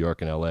billionaires in New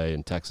York and LA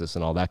and Texas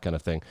and all that kind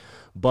of thing.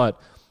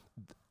 But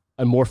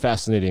a more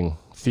fascinating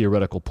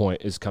theoretical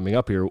point is coming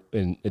up here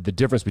in the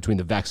difference between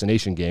the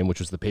vaccination game, which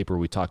was the paper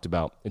we talked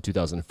about in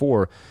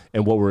 2004,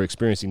 and what we're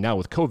experiencing now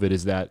with COVID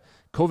is that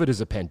COVID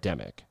is a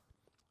pandemic.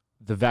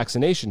 The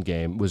vaccination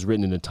game was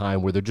written in a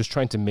time where they're just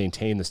trying to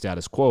maintain the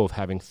status quo of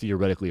having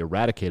theoretically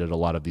eradicated a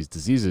lot of these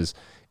diseases.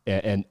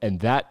 And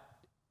that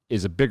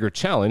is a bigger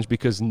challenge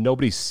because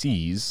nobody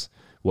sees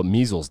what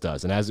measles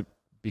does. And as it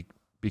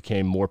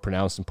became more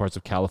pronounced in parts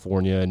of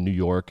California and New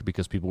York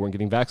because people weren't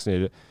getting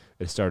vaccinated,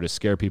 it started to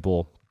scare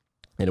people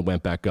and it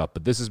went back up.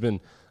 But this has been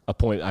a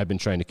point I've been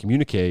trying to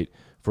communicate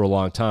for a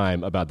long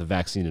time about the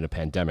vaccine in a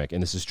pandemic.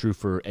 And this is true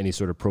for any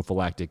sort of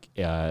prophylactic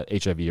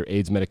HIV or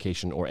AIDS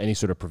medication or any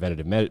sort of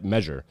preventative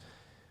measure.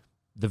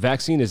 The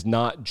vaccine is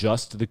not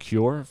just the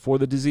cure for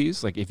the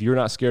disease. Like, if you're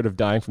not scared of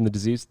dying from the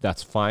disease,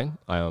 that's fine.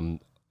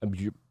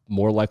 You're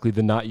more likely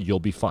than not,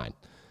 you'll be fine.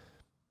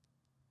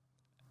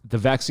 The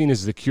vaccine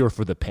is the cure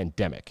for the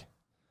pandemic,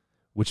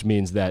 which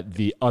means that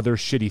the other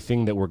shitty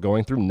thing that we're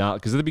going through,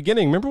 because at the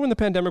beginning, remember when the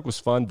pandemic was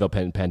fun? The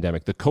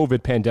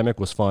COVID pandemic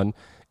was fun,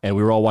 and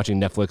we were all watching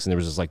Netflix, and there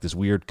was this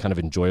weird kind of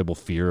enjoyable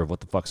fear of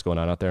what the fuck's going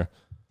on out there.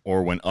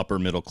 Or when upper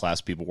middle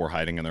class people were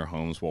hiding in their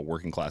homes while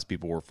working class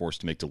people were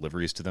forced to make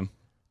deliveries to them.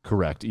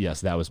 Correct.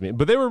 Yes, that was me.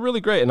 But they were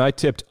really great, and I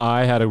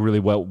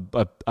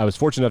was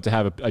fortunate enough to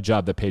have a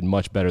job that paid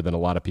much better than a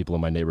lot of people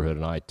in my neighborhood,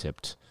 and I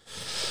tipped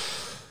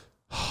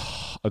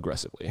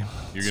aggressively.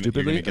 You're going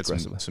to get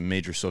some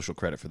major social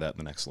credit for that in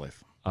the next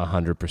life.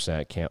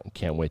 100%.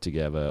 Can't wait to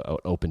get an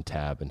open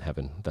tab in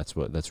heaven.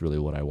 That's really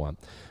what I want.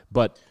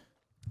 But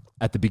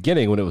at the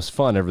beginning, when it was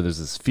fun, there's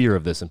this fear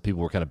of this, and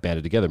people were kind of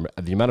banded together.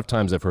 The amount of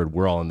times I've heard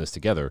we're all in this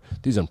together,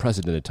 these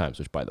unprecedented times,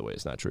 which, by the way,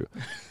 is not true.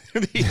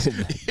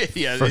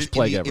 First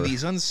plague ever. In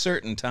these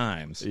uncertain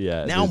times.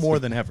 Yeah, now more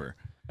than ever.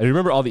 And you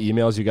remember all the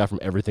emails you got from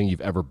everything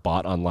you've ever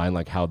bought online,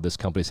 like how this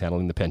company's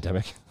handling the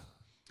pandemic?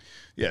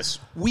 Yes.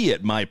 We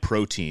at My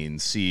Protein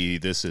see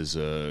this as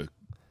a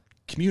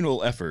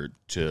communal effort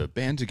to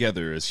band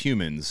together as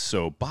humans,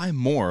 so buy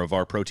more of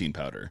our protein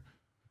powder.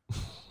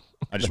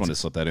 I just wanted to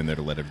slip that in there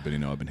to let everybody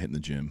know I've been hitting the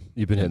gym.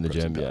 You've been hitting the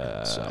gym, powder,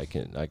 yeah. So I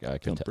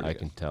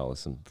can tell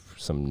some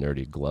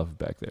nerdy glove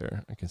back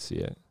there. I can see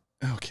it.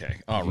 Okay,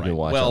 all right. You can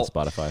watch on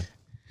Spotify.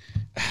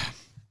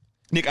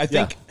 Nick,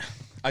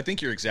 I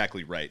think you're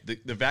exactly right.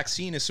 The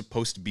vaccine is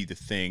supposed to be the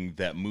thing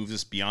that moves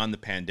us beyond the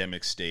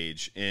pandemic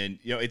stage, and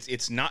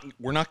it's not.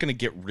 We're not going to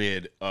get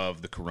rid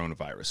of the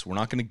coronavirus. We're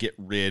not going to get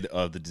rid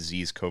of the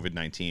disease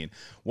COVID-19.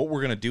 What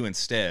we're going to do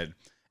instead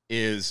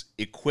is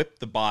equip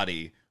the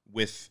body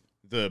with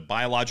the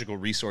biological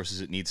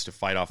resources it needs to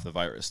fight off the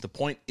virus. The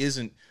point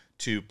isn't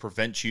to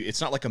prevent you. It's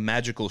not like a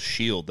magical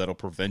shield that'll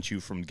prevent you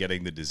from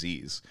getting the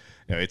disease.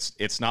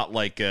 It's not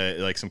like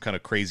some kind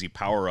of crazy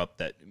power up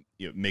that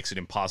makes it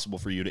impossible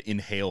for you to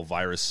inhale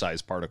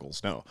virus-sized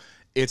particles. No,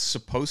 it's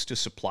supposed to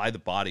supply the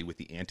body with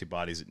the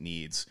antibodies it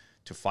needs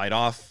to fight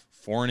off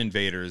foreign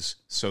invaders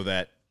so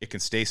that it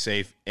can stay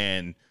safe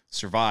and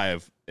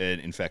survive an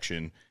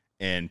infection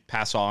and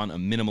pass on a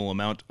minimal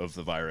amount of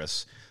the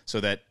virus so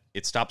that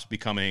it stops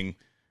becoming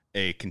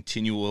a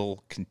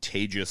continual,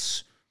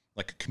 contagious,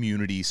 like a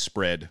community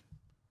spread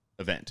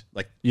event.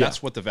 Like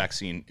that's what the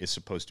vaccine is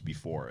supposed to be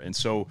for. And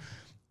so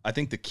I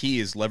think the key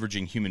is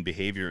leveraging human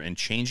behavior and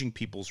changing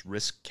people's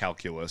risk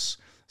calculus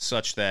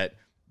such that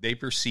they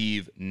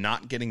perceive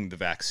not getting the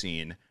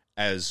vaccine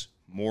as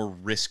more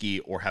risky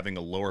or having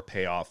a lower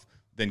payoff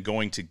than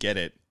going to get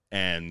it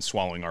and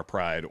swallowing our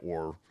pride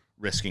or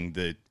risking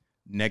the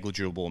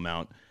negligible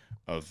amount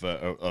of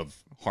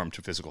harm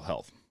to physical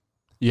health.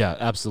 Yeah,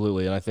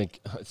 absolutely. And I think,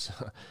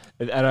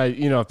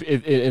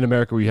 in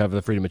America, we have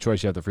the freedom of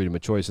choice. You have the freedom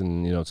of choice,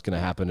 and it's going to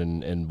happen,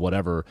 and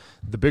whatever.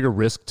 The bigger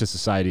risk to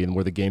society, and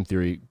where the game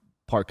theory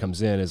part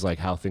comes in, is like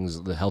how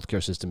the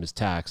healthcare system is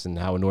taxed, and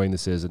how annoying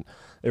this is. And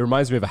it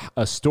reminds me of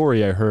a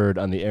story I heard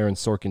on the Aaron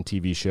Sorkin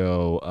TV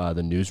show,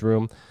 The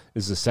Newsroom.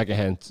 This is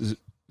a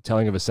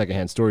telling of a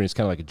secondhand story, and it's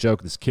kind of like a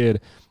joke. This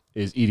kid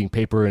is eating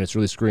paper, and it's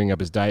really screwing up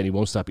his diet, and he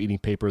won't stop eating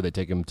paper. They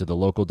take him to the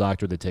local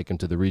doctor. They take him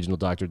to the regional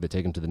doctor. They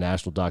take him to the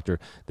national doctor.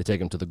 They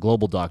take him to the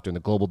global doctor, and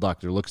the global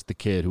doctor looks at the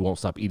kid who won't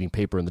stop eating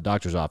paper in the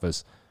doctor's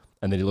office,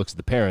 and then he looks at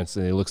the parents,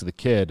 and he looks at the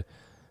kid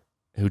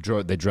who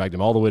they dragged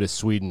him all the way to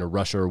Sweden or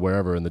Russia or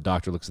wherever, and the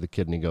doctor looks at the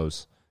kid, and he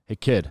goes, "Hey,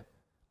 kid,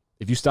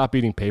 if you stop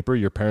eating paper,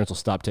 your parents will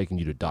stop taking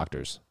you to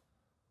doctors."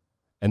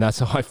 And that's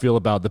how I feel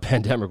about the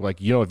pandemic.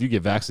 Like, if you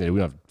get vaccinated, we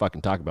don't have to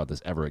fucking talk about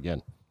this ever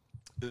again.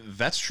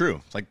 That's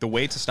true. Like, the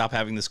way to stop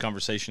having this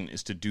conversation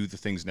is to do the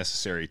things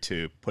necessary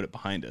to put it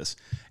behind us.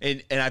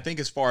 And I think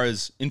as far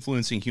as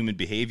influencing human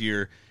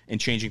behavior and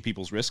changing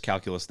people's risk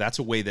calculus, that's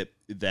a way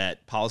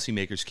that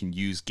policymakers can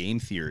use game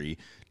theory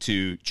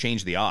to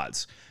change the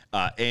odds.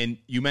 And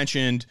you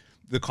mentioned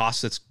the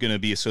cost that's going to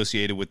be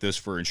associated with this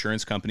for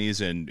insurance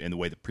companies and the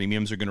way the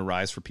premiums are going to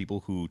rise for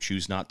people who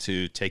choose not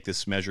to take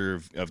this measure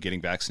of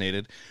getting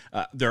vaccinated.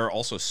 There are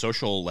also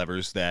social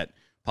levers that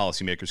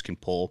policymakers can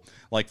pull.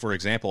 Like, for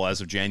example,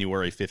 as of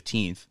January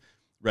 15th,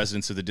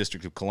 residents of the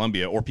District of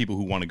Columbia or people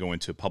who want to go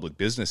into public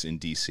business in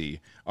D.C.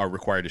 are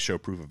required to show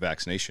proof of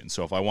vaccination.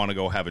 So if I want to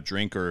go have a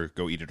drink or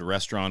go eat at a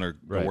restaurant or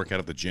go work out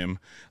at the gym,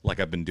 like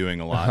I've been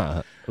doing a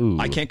lot,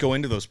 I can't go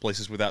into those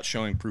places without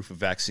showing proof of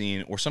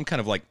vaccine or some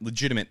kind of like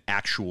legitimate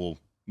actual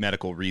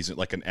medical reason,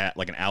 like an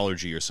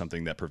allergy or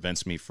something that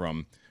prevents me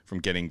from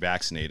getting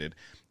vaccinated.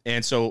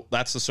 And so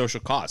that's the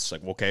social costs.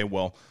 Like, okay,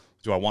 well,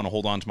 do I want to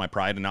hold on to my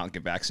pride and not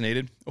get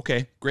vaccinated?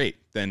 Okay, great.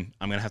 Then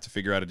I'm going to have to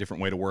figure out a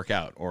different way to work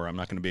out, or I'm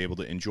not going to be able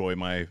to enjoy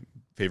my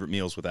favorite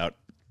meals without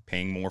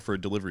paying more for a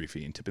delivery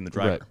fee and tipping the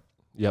driver. Right.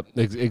 Yep,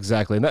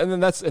 exactly.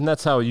 And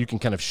that's how you can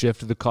kind of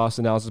shift the cost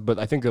analysis. But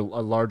I think a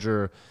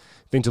larger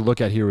thing to look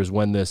at here is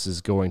when this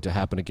is going to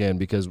happen again,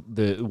 because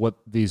what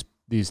these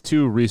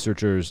two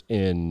researchers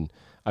in,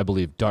 I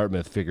believe,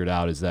 Dartmouth figured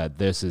out is that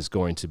this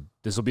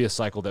will be a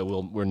cycle that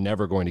we're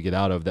never going to get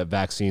out of, that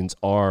vaccines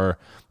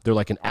they're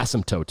like an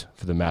asymptote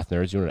for the math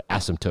nerds. You know what an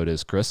asymptote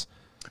is, Chris?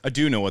 I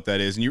do know what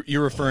that is. And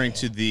you're referring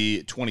to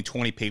the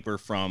 2020 paper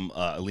from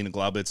Alina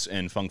Glaubitz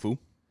and Feng Fu?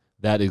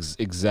 That is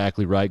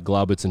exactly right.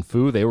 Glaubitz and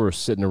Fu, they were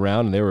sitting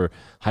around and they were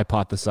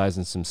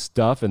hypothesizing some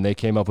stuff, and they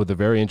came up with a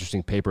very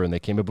interesting paper, and they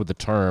came up with the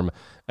term,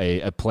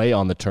 a play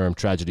on the term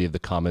tragedy of the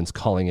commons,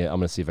 calling it, I'm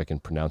going to see if I can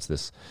pronounce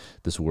this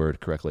word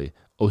correctly,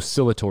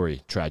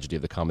 oscillatory tragedy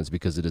of the commons,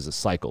 because it is a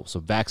cycle. So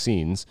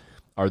vaccines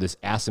are this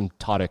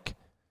asymptotic,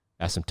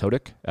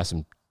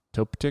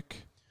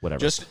 whatever.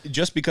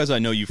 Just because I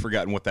know you've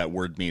forgotten what that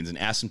word means, an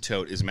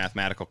asymptote is a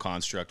mathematical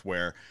construct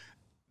where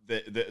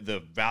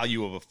the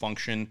value of a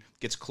function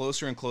gets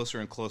closer and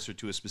closer and closer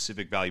to a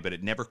specific value, but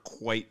it never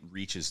quite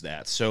reaches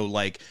that. So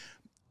like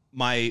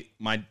my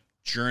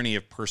journey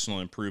of personal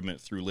improvement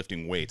through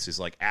lifting weights is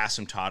like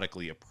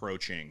asymptotically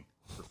approaching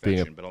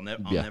perfection, but I'll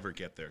never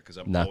get there because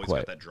I've always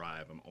got that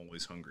drive. I'm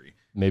always hungry.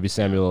 Maybe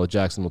Samuel L.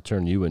 Jackson will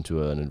turn you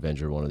into an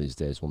Avenger one of these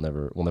days. We'll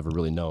never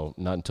really know,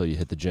 not until you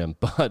hit the gym.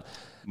 But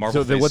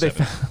Marvel so what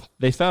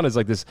they found is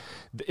like this: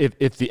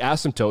 if the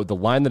asymptote, the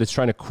line that it's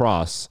trying to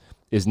cross,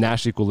 is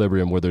Nash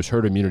equilibrium, where there's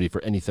herd immunity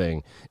for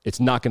anything, it's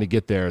not going to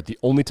get there. The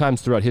only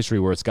times throughout history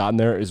where it's gotten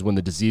there is when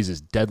the disease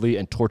is deadly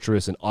and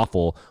torturous and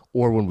awful,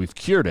 or when we've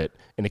cured it.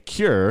 And a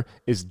cure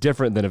is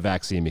different than a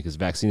vaccine, because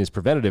vaccine is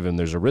preventative and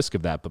there's a risk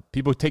of that. But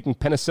people taking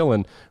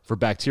penicillin for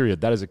bacteria,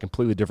 that is a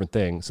completely different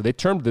thing. So they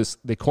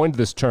coined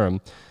this term,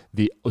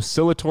 the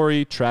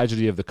oscillatory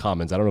tragedy of the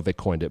commons. I don't know if they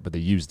coined it, but they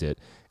used it.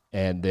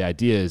 And the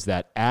idea is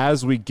that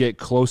as we get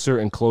closer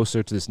and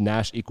closer to this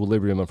Nash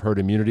equilibrium of herd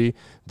immunity,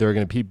 there are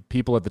going to be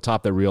people at the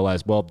top that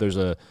realize, well, there's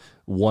a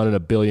 1 in a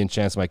billion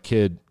chance my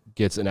kid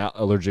gets an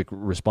allergic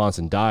response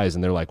and dies.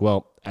 And they're like,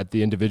 well, at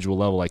the individual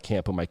level, I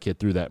can't put my kid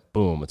through that.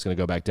 Boom, it's going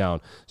to go back down.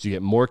 So you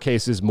get more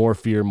cases, more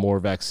fear, more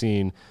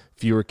vaccine,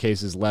 fewer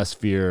cases, less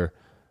fear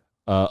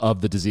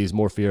of the disease,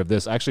 more fear of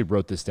this. I actually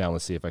wrote this down.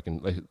 Let's see if I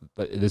can.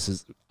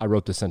 I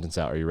wrote this sentence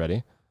out. Are you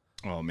ready?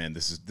 Oh man,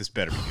 this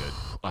better be good.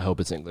 I hope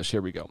it's English.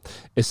 Here we go.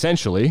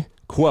 Essentially,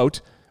 quote.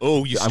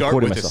 Oh, you start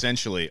with myself.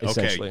 Essentially. Okay.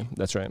 Essentially,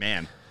 that's right.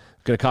 Man. I'm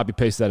going to copy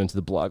paste that into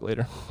the blog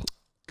later.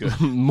 Good.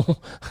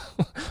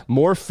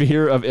 More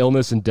fear of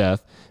illness and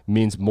death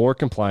means more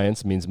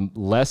compliance, means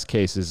less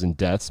cases and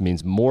deaths,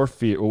 means more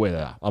fear. Oh, wait,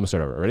 I'm going to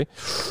start over. Ready?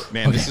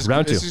 Man, okay,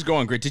 this is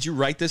going great. Did you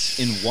write this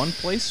in one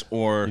place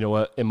or? You know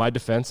what? In my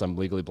defense, I'm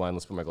legally blind.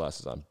 Let's put my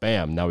glasses on.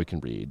 Bam. Now we can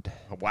read.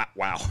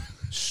 Wow.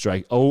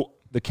 Strike. Oh,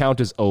 the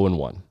count is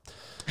 0-1.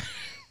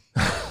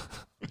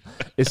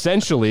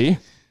 Essentially,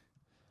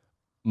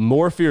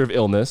 more fear of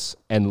illness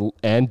and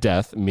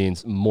death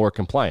means more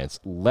compliance.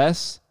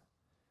 Less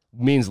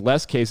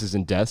cases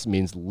and deaths,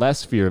 means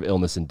less fear of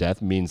illness and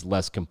death, means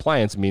less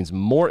compliance, means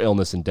more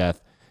illness and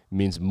death,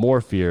 means more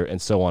fear,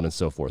 and so on and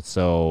so forth.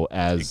 So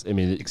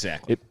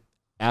exactly.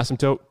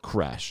 Asymptote,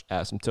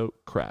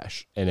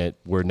 crash, and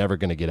we're never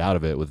going to get out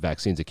of it with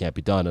vaccines. It can't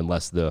be done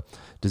unless the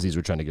disease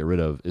we're trying to get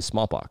rid of is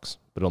smallpox,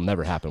 but it'll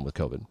never happen with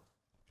COVID.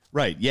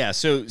 Right. Yeah.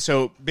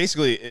 So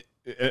basically,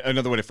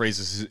 another way to phrase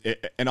this is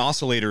an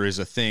oscillator is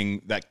a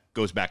thing that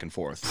goes back and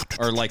forth,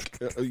 or like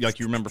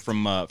you remember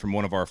from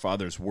one of our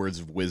father's words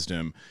of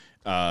wisdom.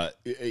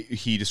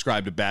 He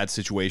described a bad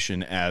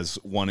situation as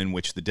one in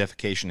which the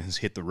defecation has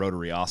hit the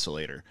rotary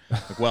oscillator.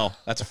 Like, well,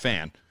 that's a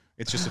fan.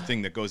 It's just a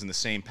thing that goes in the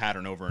same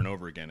pattern over and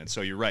over again. And so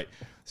you're right.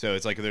 So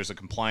it's like there's a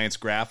compliance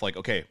graph, like,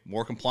 okay,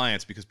 more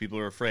compliance because people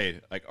are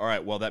afraid. Like, all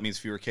right, well, that means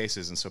fewer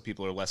cases. And so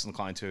people are less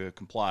inclined to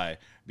comply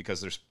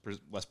because there's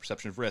less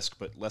perception of risk.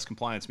 But less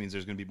compliance means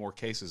there's going to be more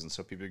cases. And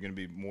so people are going to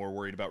be more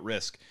worried about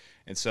risk.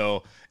 And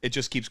so it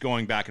just keeps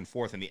going back and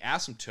forth. And the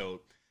asymptote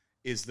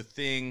is the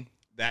thing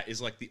that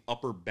is like the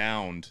upper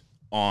bound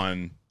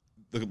on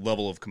the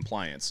level of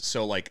compliance.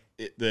 So like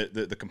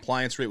the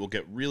compliance rate will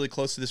get really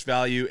close to this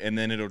value and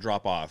then it'll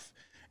drop off.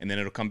 And then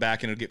it'll come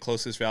back and it'll get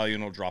close to this value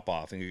and it'll drop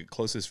off. And you get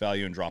close to this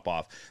value and drop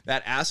off.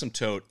 That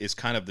asymptote is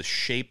kind of the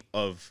shape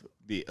of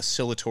the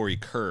oscillatory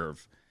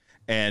curve.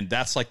 And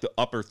that's like the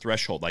upper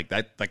threshold. Like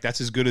that's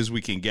as good as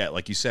we can get.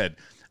 Like you said,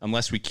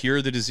 unless we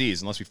cure the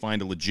disease, unless we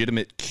find a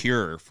legitimate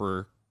cure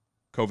for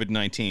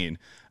COVID-19,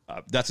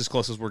 that's as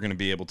close as we're going to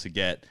be able to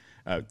get,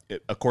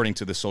 according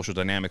to the social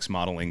dynamics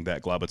modeling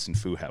that Glaubitz and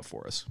Fu have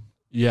for us.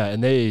 Yeah,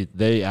 and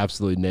they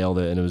absolutely nailed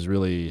it, and it was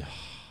really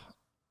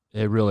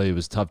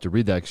tough to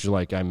read that because you're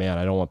like, man,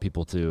 I don't want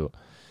people to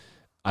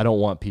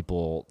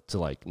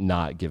like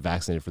not get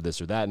vaccinated for this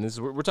or that. And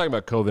we're talking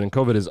about COVID, and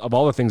COVID is, of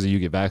all the things that you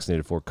get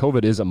vaccinated for,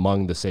 COVID is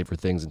among the safer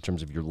things in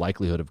terms of your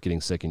likelihood of getting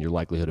sick and your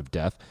likelihood of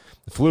death.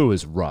 The flu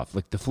is rough.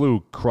 Like the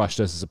flu crushed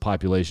us as a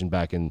population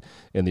back in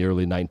the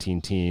early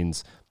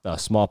 19-teens.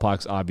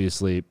 Smallpox,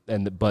 obviously,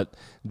 but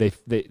they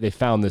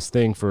found this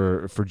thing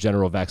for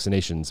general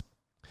vaccinations.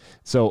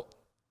 So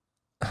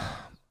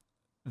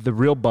the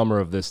real bummer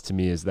of this to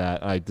me is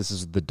that this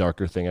is the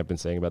darker thing I've been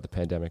saying about the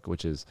pandemic,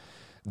 which is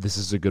this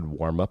is a good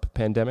warm-up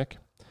pandemic.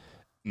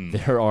 And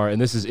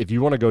this is, if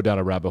you want to go down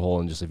a rabbit hole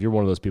and just, if you're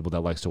one of those people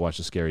that likes to watch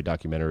a scary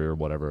documentary or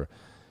whatever,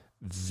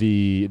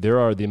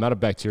 there are the amount of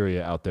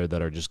bacteria out there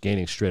that are just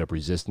gaining straight up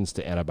resistance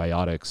to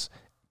antibiotics,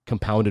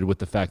 compounded with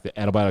the fact that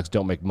antibiotics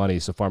don't make money.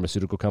 So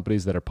pharmaceutical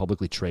companies that are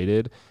publicly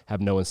traded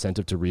have no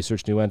incentive to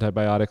research new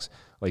antibiotics.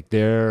 Like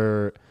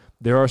there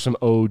are some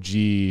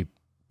OG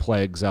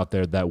plagues out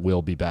there that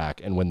will be back.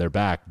 And when they're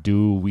back,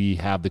 do we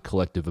have the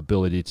collective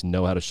ability to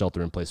know how to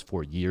shelter in place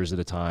for years at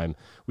a time?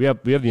 We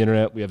have the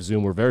internet, we have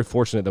Zoom. We're very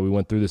fortunate that we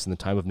went through this in the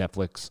time of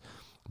Netflix.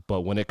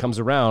 But when it comes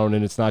around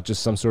and it's not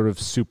just some sort of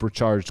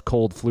supercharged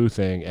cold flu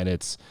thing and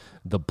it's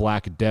the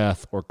Black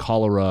Death or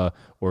cholera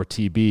or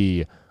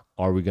TB,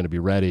 are we going to be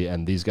ready?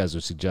 And these guys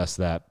would suggest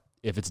that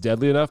if it's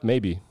deadly enough,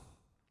 maybe.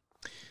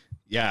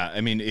 Yeah,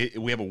 I mean,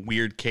 we have a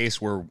weird case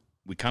where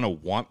we kind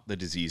of want the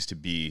disease to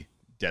be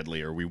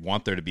deadly, or we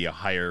want there to be a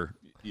higher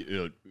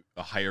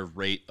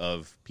rate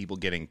of people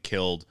getting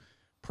killed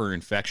per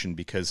infection,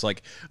 because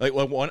like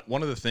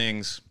one of the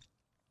things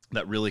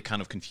that really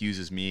kind of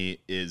confuses me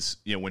is,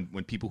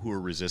 when people who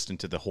are resistant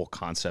to the whole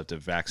concept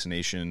of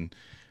vaccination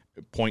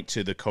point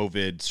to the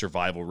COVID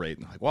survival rate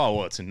and like,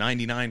 well, it's a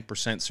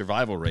 99%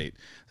 survival rate.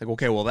 Like,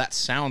 okay, well, that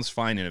sounds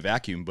fine in a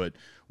vacuum, but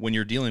when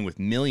you're dealing with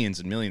millions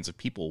and millions of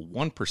people,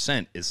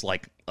 1% is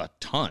like a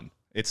ton.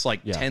 It's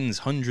like tens,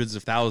 hundreds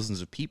of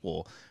thousands of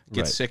people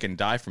get sick and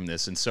die from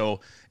this. And so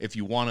if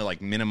you want to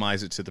like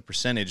minimize it to the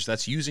percentage,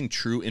 that's using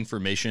true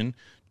information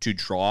to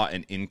draw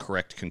an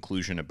incorrect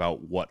conclusion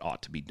about what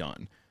ought to be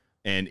done.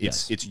 And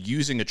it's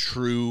using a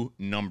true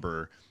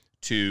number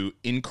to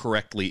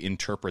incorrectly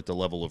interpret the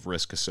level of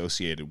risk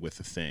associated with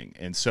the thing.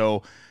 And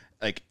so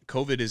like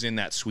COVID is in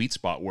that sweet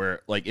spot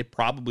where like it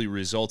probably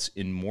results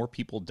in more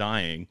people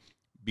dying,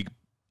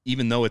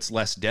 even though it's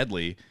less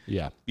deadly,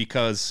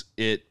 because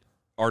it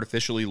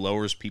artificially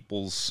lowers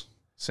people's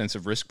sense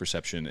of risk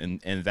perception,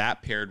 and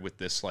that paired with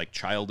this like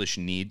childish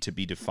need to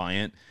be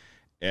defiant,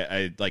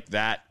 like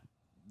that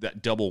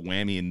double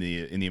whammy in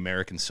the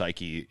American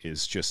psyche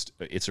is just,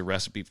 it's a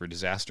recipe for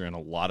disaster, and a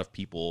lot of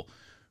people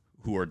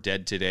who are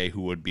dead today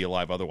who would be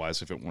alive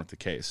otherwise if it weren't the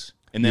case.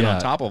 And then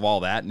on top of all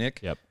that,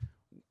 Nick,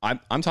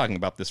 I'm talking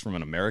about this from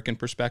an American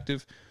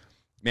perspective.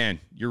 Man,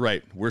 you're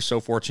right. We're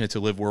so fortunate to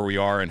live where we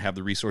are and have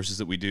the resources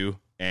that we do,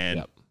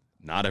 and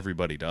not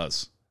everybody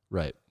does.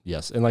 Right.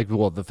 Yes, and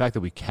the fact that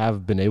we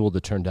have been able to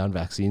turn down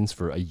vaccines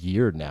for a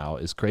year now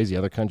is crazy.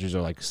 Other countries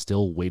are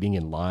still waiting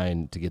in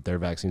line to get their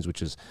vaccines,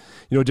 which is,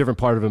 a different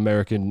part of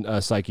American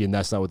psyche, and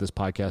that's not what this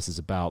podcast is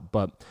about.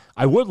 But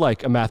I would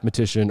like a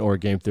mathematician or a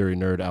game theory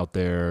nerd out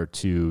there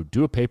to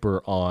do a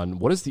paper on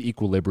what is the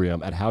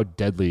equilibrium at how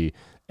deadly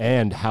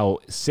and how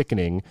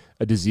sickening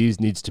a disease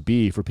needs to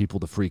be for people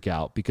to freak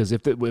out. Because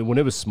when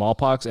it was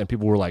smallpox and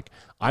people were like,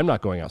 I'm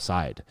not going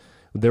outside.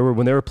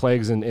 When there were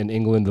plagues in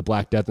England, the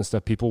Black Death and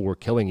stuff, people were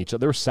killing each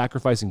other. They were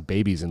sacrificing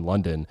babies in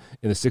London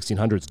in the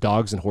 1600s.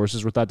 Dogs and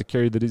horses were thought to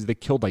carry the disease. They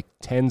killed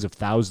tens of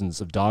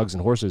thousands of dogs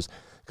and horses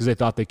because they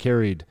thought they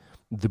carried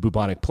the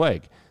bubonic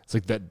plague.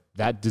 It's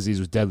that disease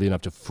was deadly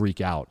enough to freak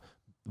out.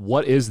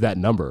 What is that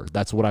number?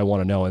 That's what I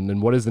want to know. And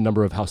then what is the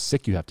number of how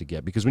sick you have to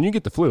get? Because when you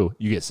get the flu,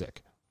 you get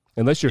sick.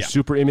 Unless you're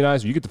super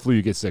immunized, you get the flu,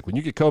 you get sick. When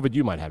you get COVID,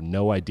 you might have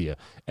no idea.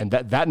 And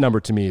that number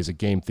to me is a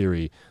game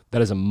theory.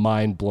 That is a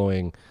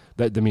mind-blowing...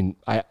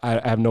 I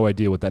have no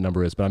idea what that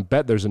number is, but I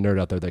bet there's a nerd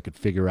out there that could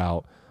figure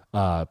out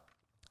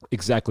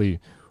exactly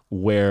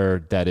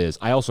where that is.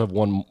 I also have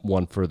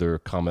one further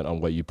comment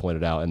on what you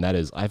pointed out, and that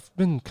is I've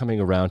been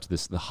coming around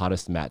to the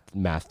hottest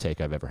math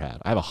take I've ever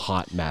had. I have a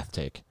hot math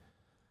take.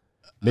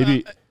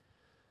 Maybe.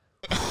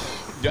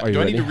 Do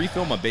I need to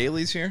refill my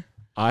Baileys here?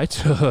 I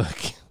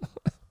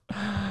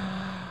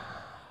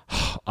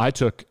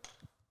took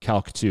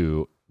Calc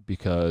 2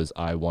 because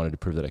I wanted to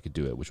prove that I could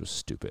do it, which was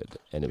stupid.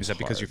 And Is that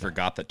because you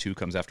forgot that 2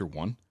 comes after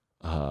 1?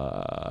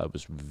 It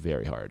was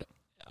very hard.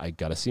 I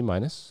got a C-,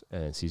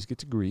 and C's get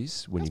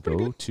degrees when you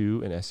go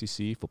to an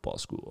SEC football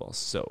school.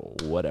 So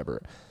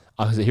whatever.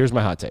 Here's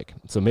my hot take.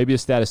 So maybe a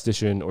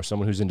statistician or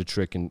someone who's into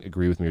trick can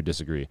agree with me or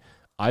disagree.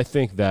 I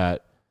think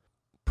that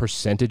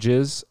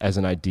percentages as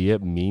an idea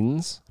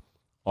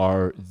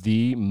are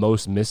the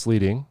most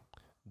misleading,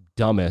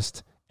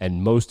 dumbest,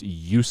 and most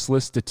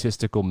useless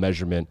statistical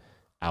measurement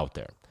out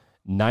there.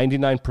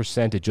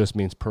 99%, it just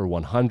means per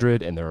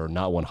 100, and there are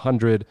not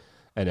 100.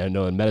 And I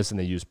know in medicine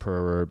they use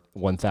per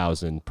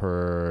 1,000,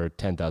 per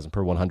 10,000,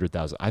 per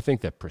 100,000. I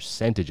think that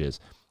percentages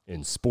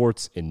in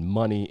sports, in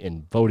money,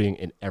 in voting,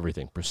 in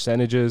everything,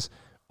 percentages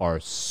are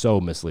so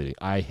misleading.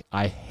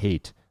 I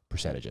hate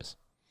percentages.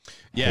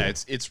 Yeah,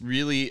 it's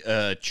really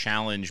a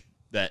challenge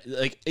that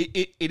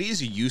it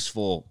is a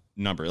useful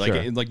number.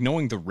 Like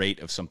knowing the rate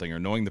of something or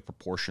knowing the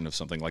proportion of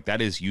something,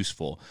 that is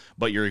useful.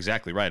 But you're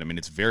exactly right. I mean,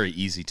 it's very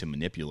easy to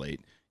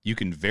manipulate. You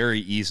can very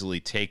easily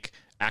take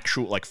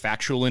actual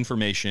factual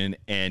information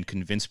and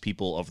convince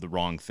people of the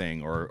wrong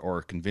thing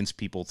or convince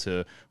people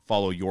to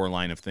follow your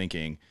line of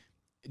thinking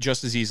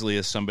just as easily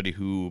as somebody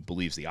who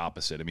believes the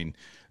opposite. I mean,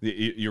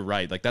 you're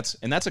right. That's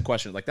a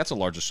question, that's a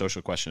larger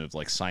social question of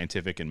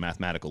scientific and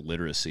mathematical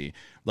literacy.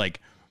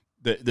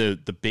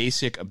 The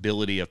basic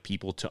ability of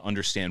people to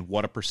understand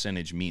what a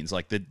percentage means.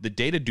 The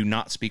data do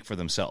not speak for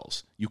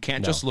themselves. You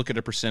can't just look at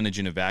a percentage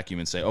in a vacuum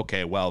and say,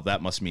 okay, well,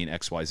 that must mean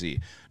X, Y, Z.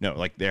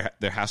 No, there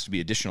has to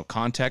be additional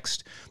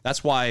context.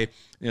 That's why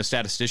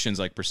statisticians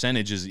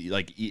percentage is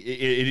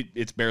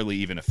it's barely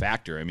even a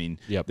factor. I mean,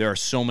 there are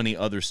so many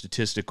other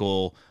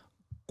statistical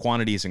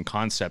quantities and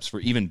concepts for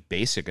even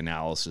basic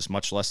analysis,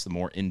 much less the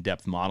more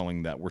in-depth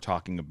modeling that we're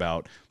talking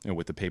about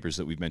with the papers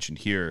that we've mentioned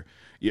here.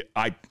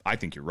 I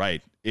think you're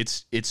right.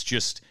 It's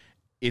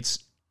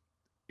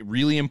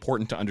really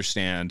important to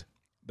understand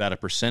that a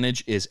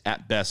percentage is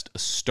at best a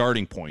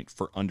starting point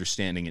for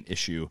understanding an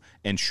issue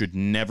and should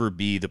never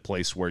be the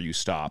place where you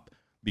stop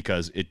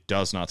because it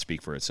does not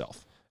speak for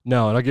itself.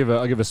 No, and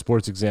I'll give a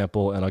sports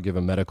example and I'll give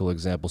a medical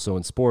example. So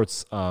in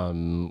sports,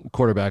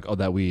 quarterback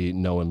that we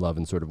know and love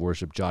and sort of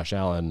worship, Josh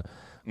Allen,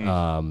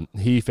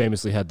 he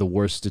famously had the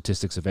worst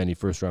statistics of any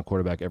first-round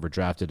quarterback ever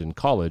drafted in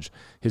college.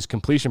 His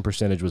completion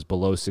percentage was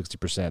below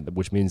 60%,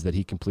 which means that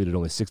he completed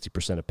only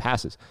 60% of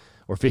passes,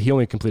 or he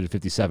only completed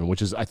 57,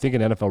 which is, I think,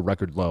 an NFL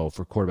record low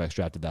for quarterbacks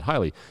drafted that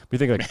highly. But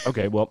you think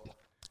okay, well,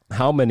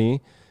 how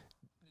many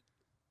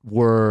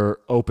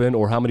were open,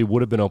 or how many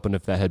would have been open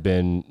if that had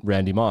been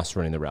Randy Moss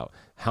running the route?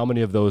 How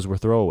many of those were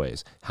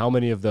throwaways? How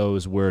many of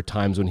those were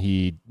times when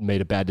he made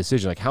a bad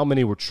decision? How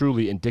many were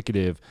truly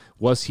indicative?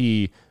 Was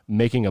he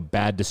making a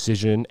bad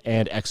decision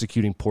and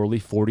executing poorly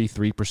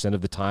 43%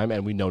 of the time?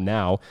 And we know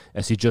now,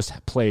 as he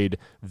just played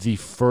the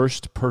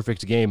first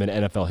perfect game in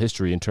NFL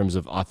history in terms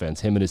of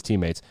offense, him and his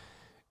teammates,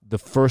 the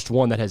first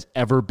one that has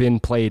ever been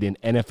played in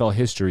NFL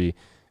history,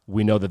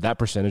 we know that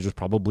percentage was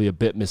probably a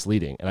bit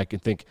misleading. And I can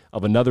think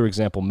of another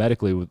example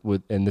medically,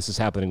 and this is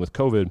happening with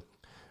COVID.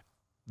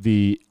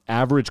 The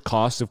average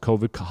cost of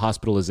COVID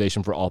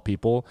hospitalization for all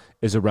people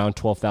is around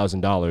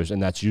 $12,000,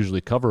 and that's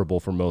usually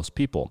coverable for most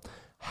people.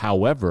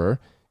 However,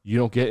 you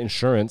don't get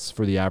insurance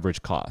for the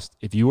average cost.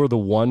 If you are the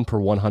 1 per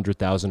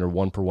 100,000 or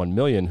 1 per 1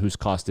 million, whose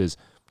cost is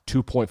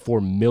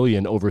 $2.4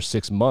 million over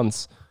 6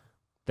 months,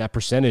 that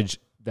percentage,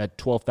 that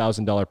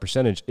 $12,000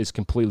 percentage, is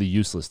completely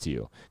useless to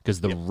you, because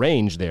the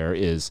range there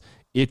is,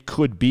 it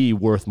could be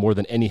worth more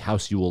than any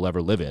house you will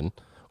ever live in,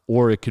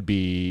 or it could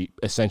be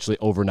essentially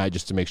overnight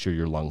just to make sure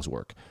your lungs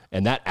work.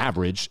 And that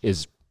average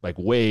is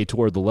way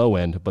toward the low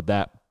end, but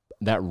that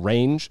that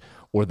range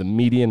or the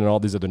median and all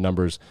these other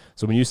numbers.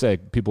 So when you say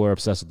people are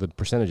obsessed with the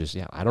percentages,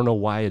 yeah, I don't know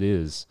why it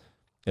is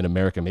in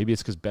America. Maybe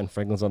it's because Ben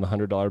Franklin's on the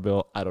 $100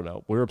 bill. I don't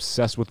know. We're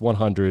obsessed with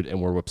 100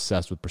 and we're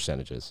obsessed with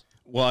percentages.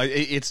 Well,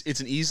 it's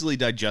an easily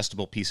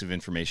digestible piece of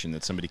information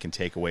that somebody can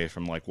take away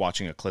from like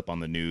watching a clip on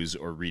the news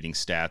or reading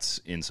stats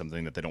in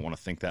something that they don't want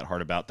to think that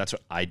hard about. That's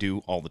what I do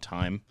all the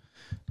time.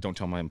 Don't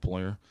tell my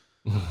employer.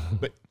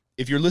 But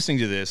if you're listening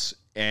to this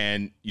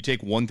and you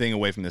take one thing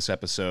away from this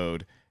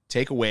episode,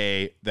 take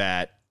away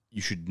that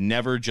you should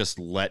never just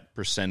let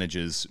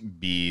percentages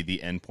be the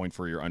endpoint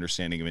for your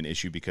understanding of an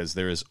issue, because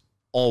there is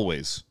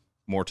always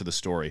more to the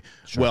story.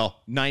 Sure.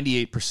 Well,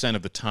 98%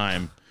 of the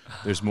time,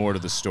 there's more to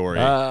the story.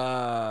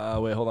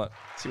 Wait, hold on.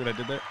 See what I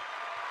did there?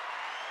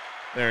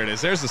 There it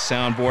is. There's the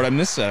soundboard. I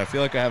missed that. I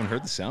feel like I haven't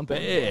heard the soundboard.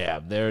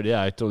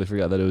 Yeah, I totally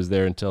forgot that it was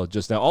there until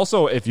just now.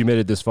 Also, if you made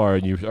it this far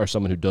and you are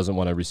someone who doesn't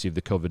want to receive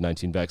the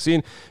COVID-19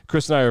 vaccine,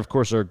 Chris and I, of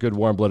course, are good,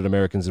 warm-blooded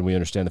Americans, and we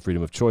understand the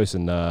freedom of choice.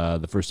 And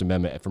the First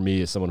Amendment, for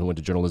me, as someone who went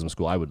to journalism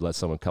school, I would let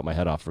someone cut my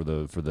head off for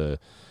the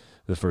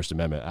First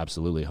Amendment.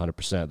 Absolutely,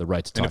 100%. The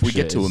right to talk shit. And if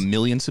we get to 1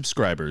 million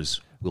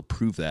subscribers, we'll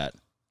prove that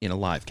in a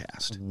live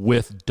cast.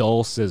 With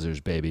dull scissors,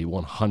 baby.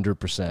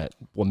 100%.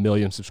 1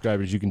 million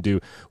subscribers, you can do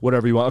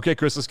whatever you want. Okay,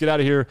 Chris, let's get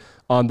out of here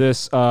on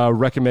this.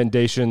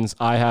 Recommendations.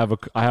 I have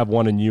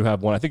one and you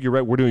have one. I think you're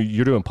right.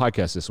 You're doing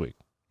podcasts this week.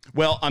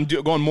 Well, I'm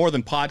going more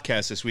than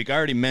podcasts this week. I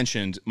already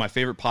mentioned my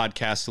favorite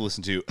podcast to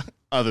listen to,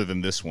 other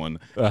than this one,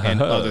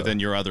 and other than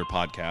your other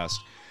podcast,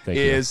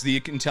 is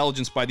The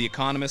Intelligence by The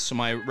Economist. So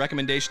my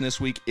recommendation this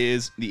week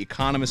is The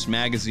Economist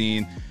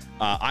magazine.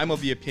 I'm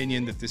of the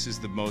opinion that this is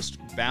the most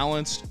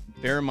balanced,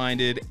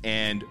 fair-minded,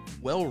 and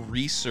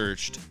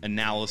well-researched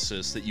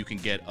analysis that you can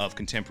get of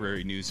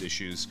contemporary news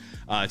issues.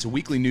 It's a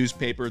weekly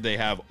newspaper. They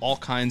have all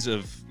kinds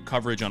of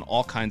coverage on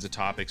all kinds of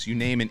topics. You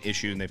name an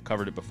issue, and they've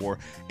covered it before.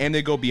 And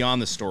they go beyond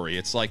the story.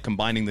 It's like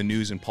combining the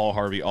news and Paul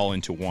Harvey all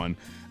into one.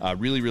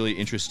 Really, really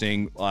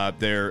interesting.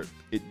 Their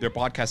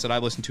podcast that I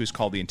listen to is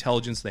called The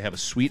Intelligence. They have a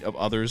suite of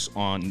others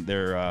on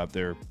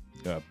their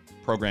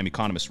program,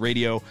 Economist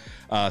Radio.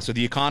 So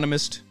The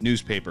Economist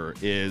newspaper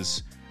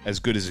is as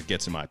good as it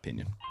gets, in my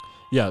opinion.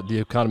 Yeah, The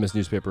Economist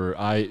newspaper.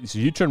 So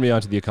you turned me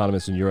on to The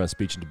Economist and you're on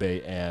Speech and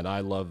Debate, and I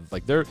love,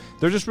 like, they're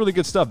just really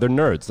good stuff. They're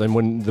nerds, and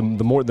when the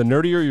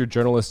nerdier your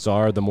journalists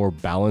are, the more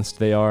balanced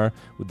they are.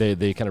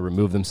 They kind of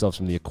remove themselves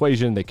from the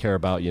equation. They care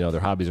about their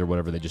hobbies or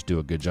whatever. They just do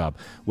a good job,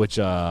 which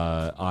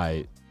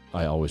I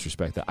always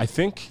respect that. I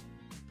think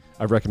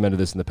I've recommended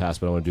this in the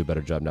past, but I want to do a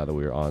better job now that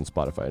we are on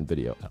Spotify and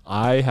video.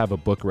 I have a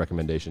book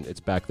recommendation.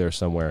 It's back there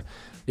somewhere.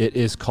 It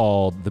is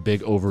called The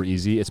Big Over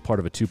Easy. It's part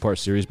of a 2-part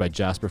series by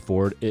Jasper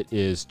Fforde. It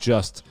is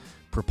just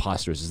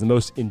preposterous. It's the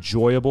most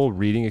enjoyable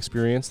reading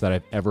experience that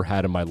I've ever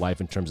had in my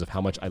life in terms of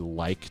how much I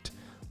liked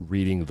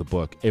reading the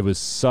book. It was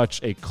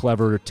such a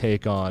clever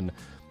take on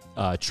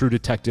true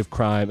detective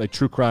crime, like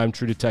true crime,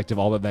 true detective,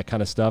 all of that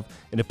kind of stuff.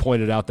 And it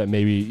pointed out that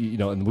maybe,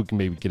 and we can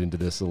maybe get into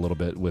this a little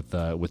bit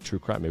with true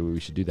crime. Maybe we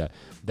should do that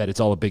it's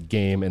all a big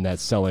game, and that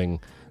selling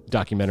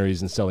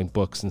documentaries and selling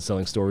books and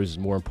selling stories is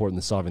more important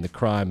than solving the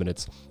crime.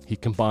 And he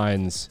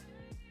combines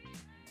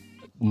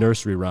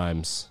nursery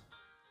rhymes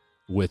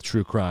with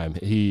true crime.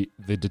 The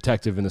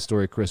detective in the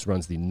story, Chris,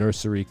 runs the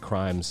nursery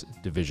crimes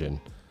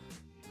division.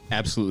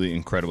 Absolutely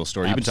incredible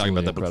story. You've been talking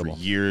about that book for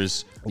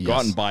years. Yes. Go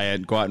out and buy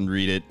it. Go out and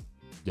read it.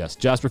 Yes,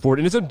 Jasper Fforde,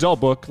 and it's an adult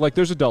book. Like,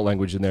 there's adult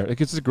language in there.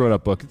 Like, it's a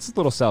grown-up book. It's a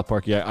little South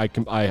Park. Yeah,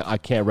 I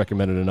can't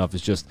recommend it enough.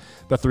 It's just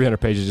about 300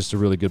 pages. Just a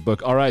really good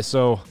book. All right,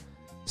 so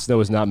snow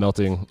is not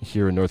melting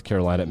here in North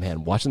Carolina.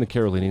 Man, watching the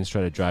Carolinians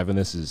try to drive in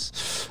this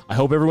is. I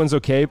hope everyone's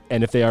okay,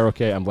 and if they are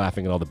okay, I'm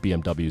laughing at all the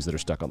BMWs that are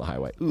stuck on the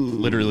highway.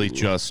 Literally,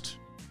 just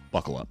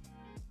buckle up.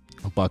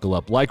 Buckle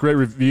up. Like, rate,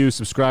 review,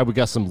 subscribe. We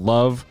got some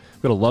love.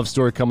 We've got a love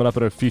story coming up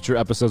in our future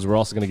episodes. We're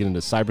also going to get into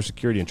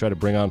cybersecurity and try to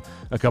bring on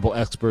a couple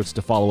experts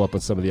to follow up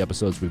on some of the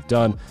episodes we've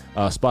done.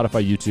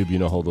 Spotify, YouTube,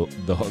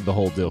 the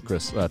whole deal,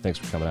 Chris. Thanks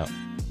for coming out.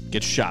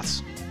 Get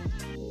shots.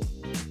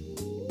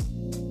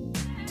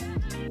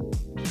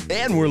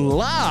 And we're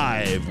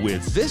live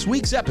with this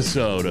week's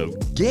episode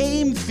of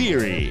Game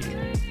Theory.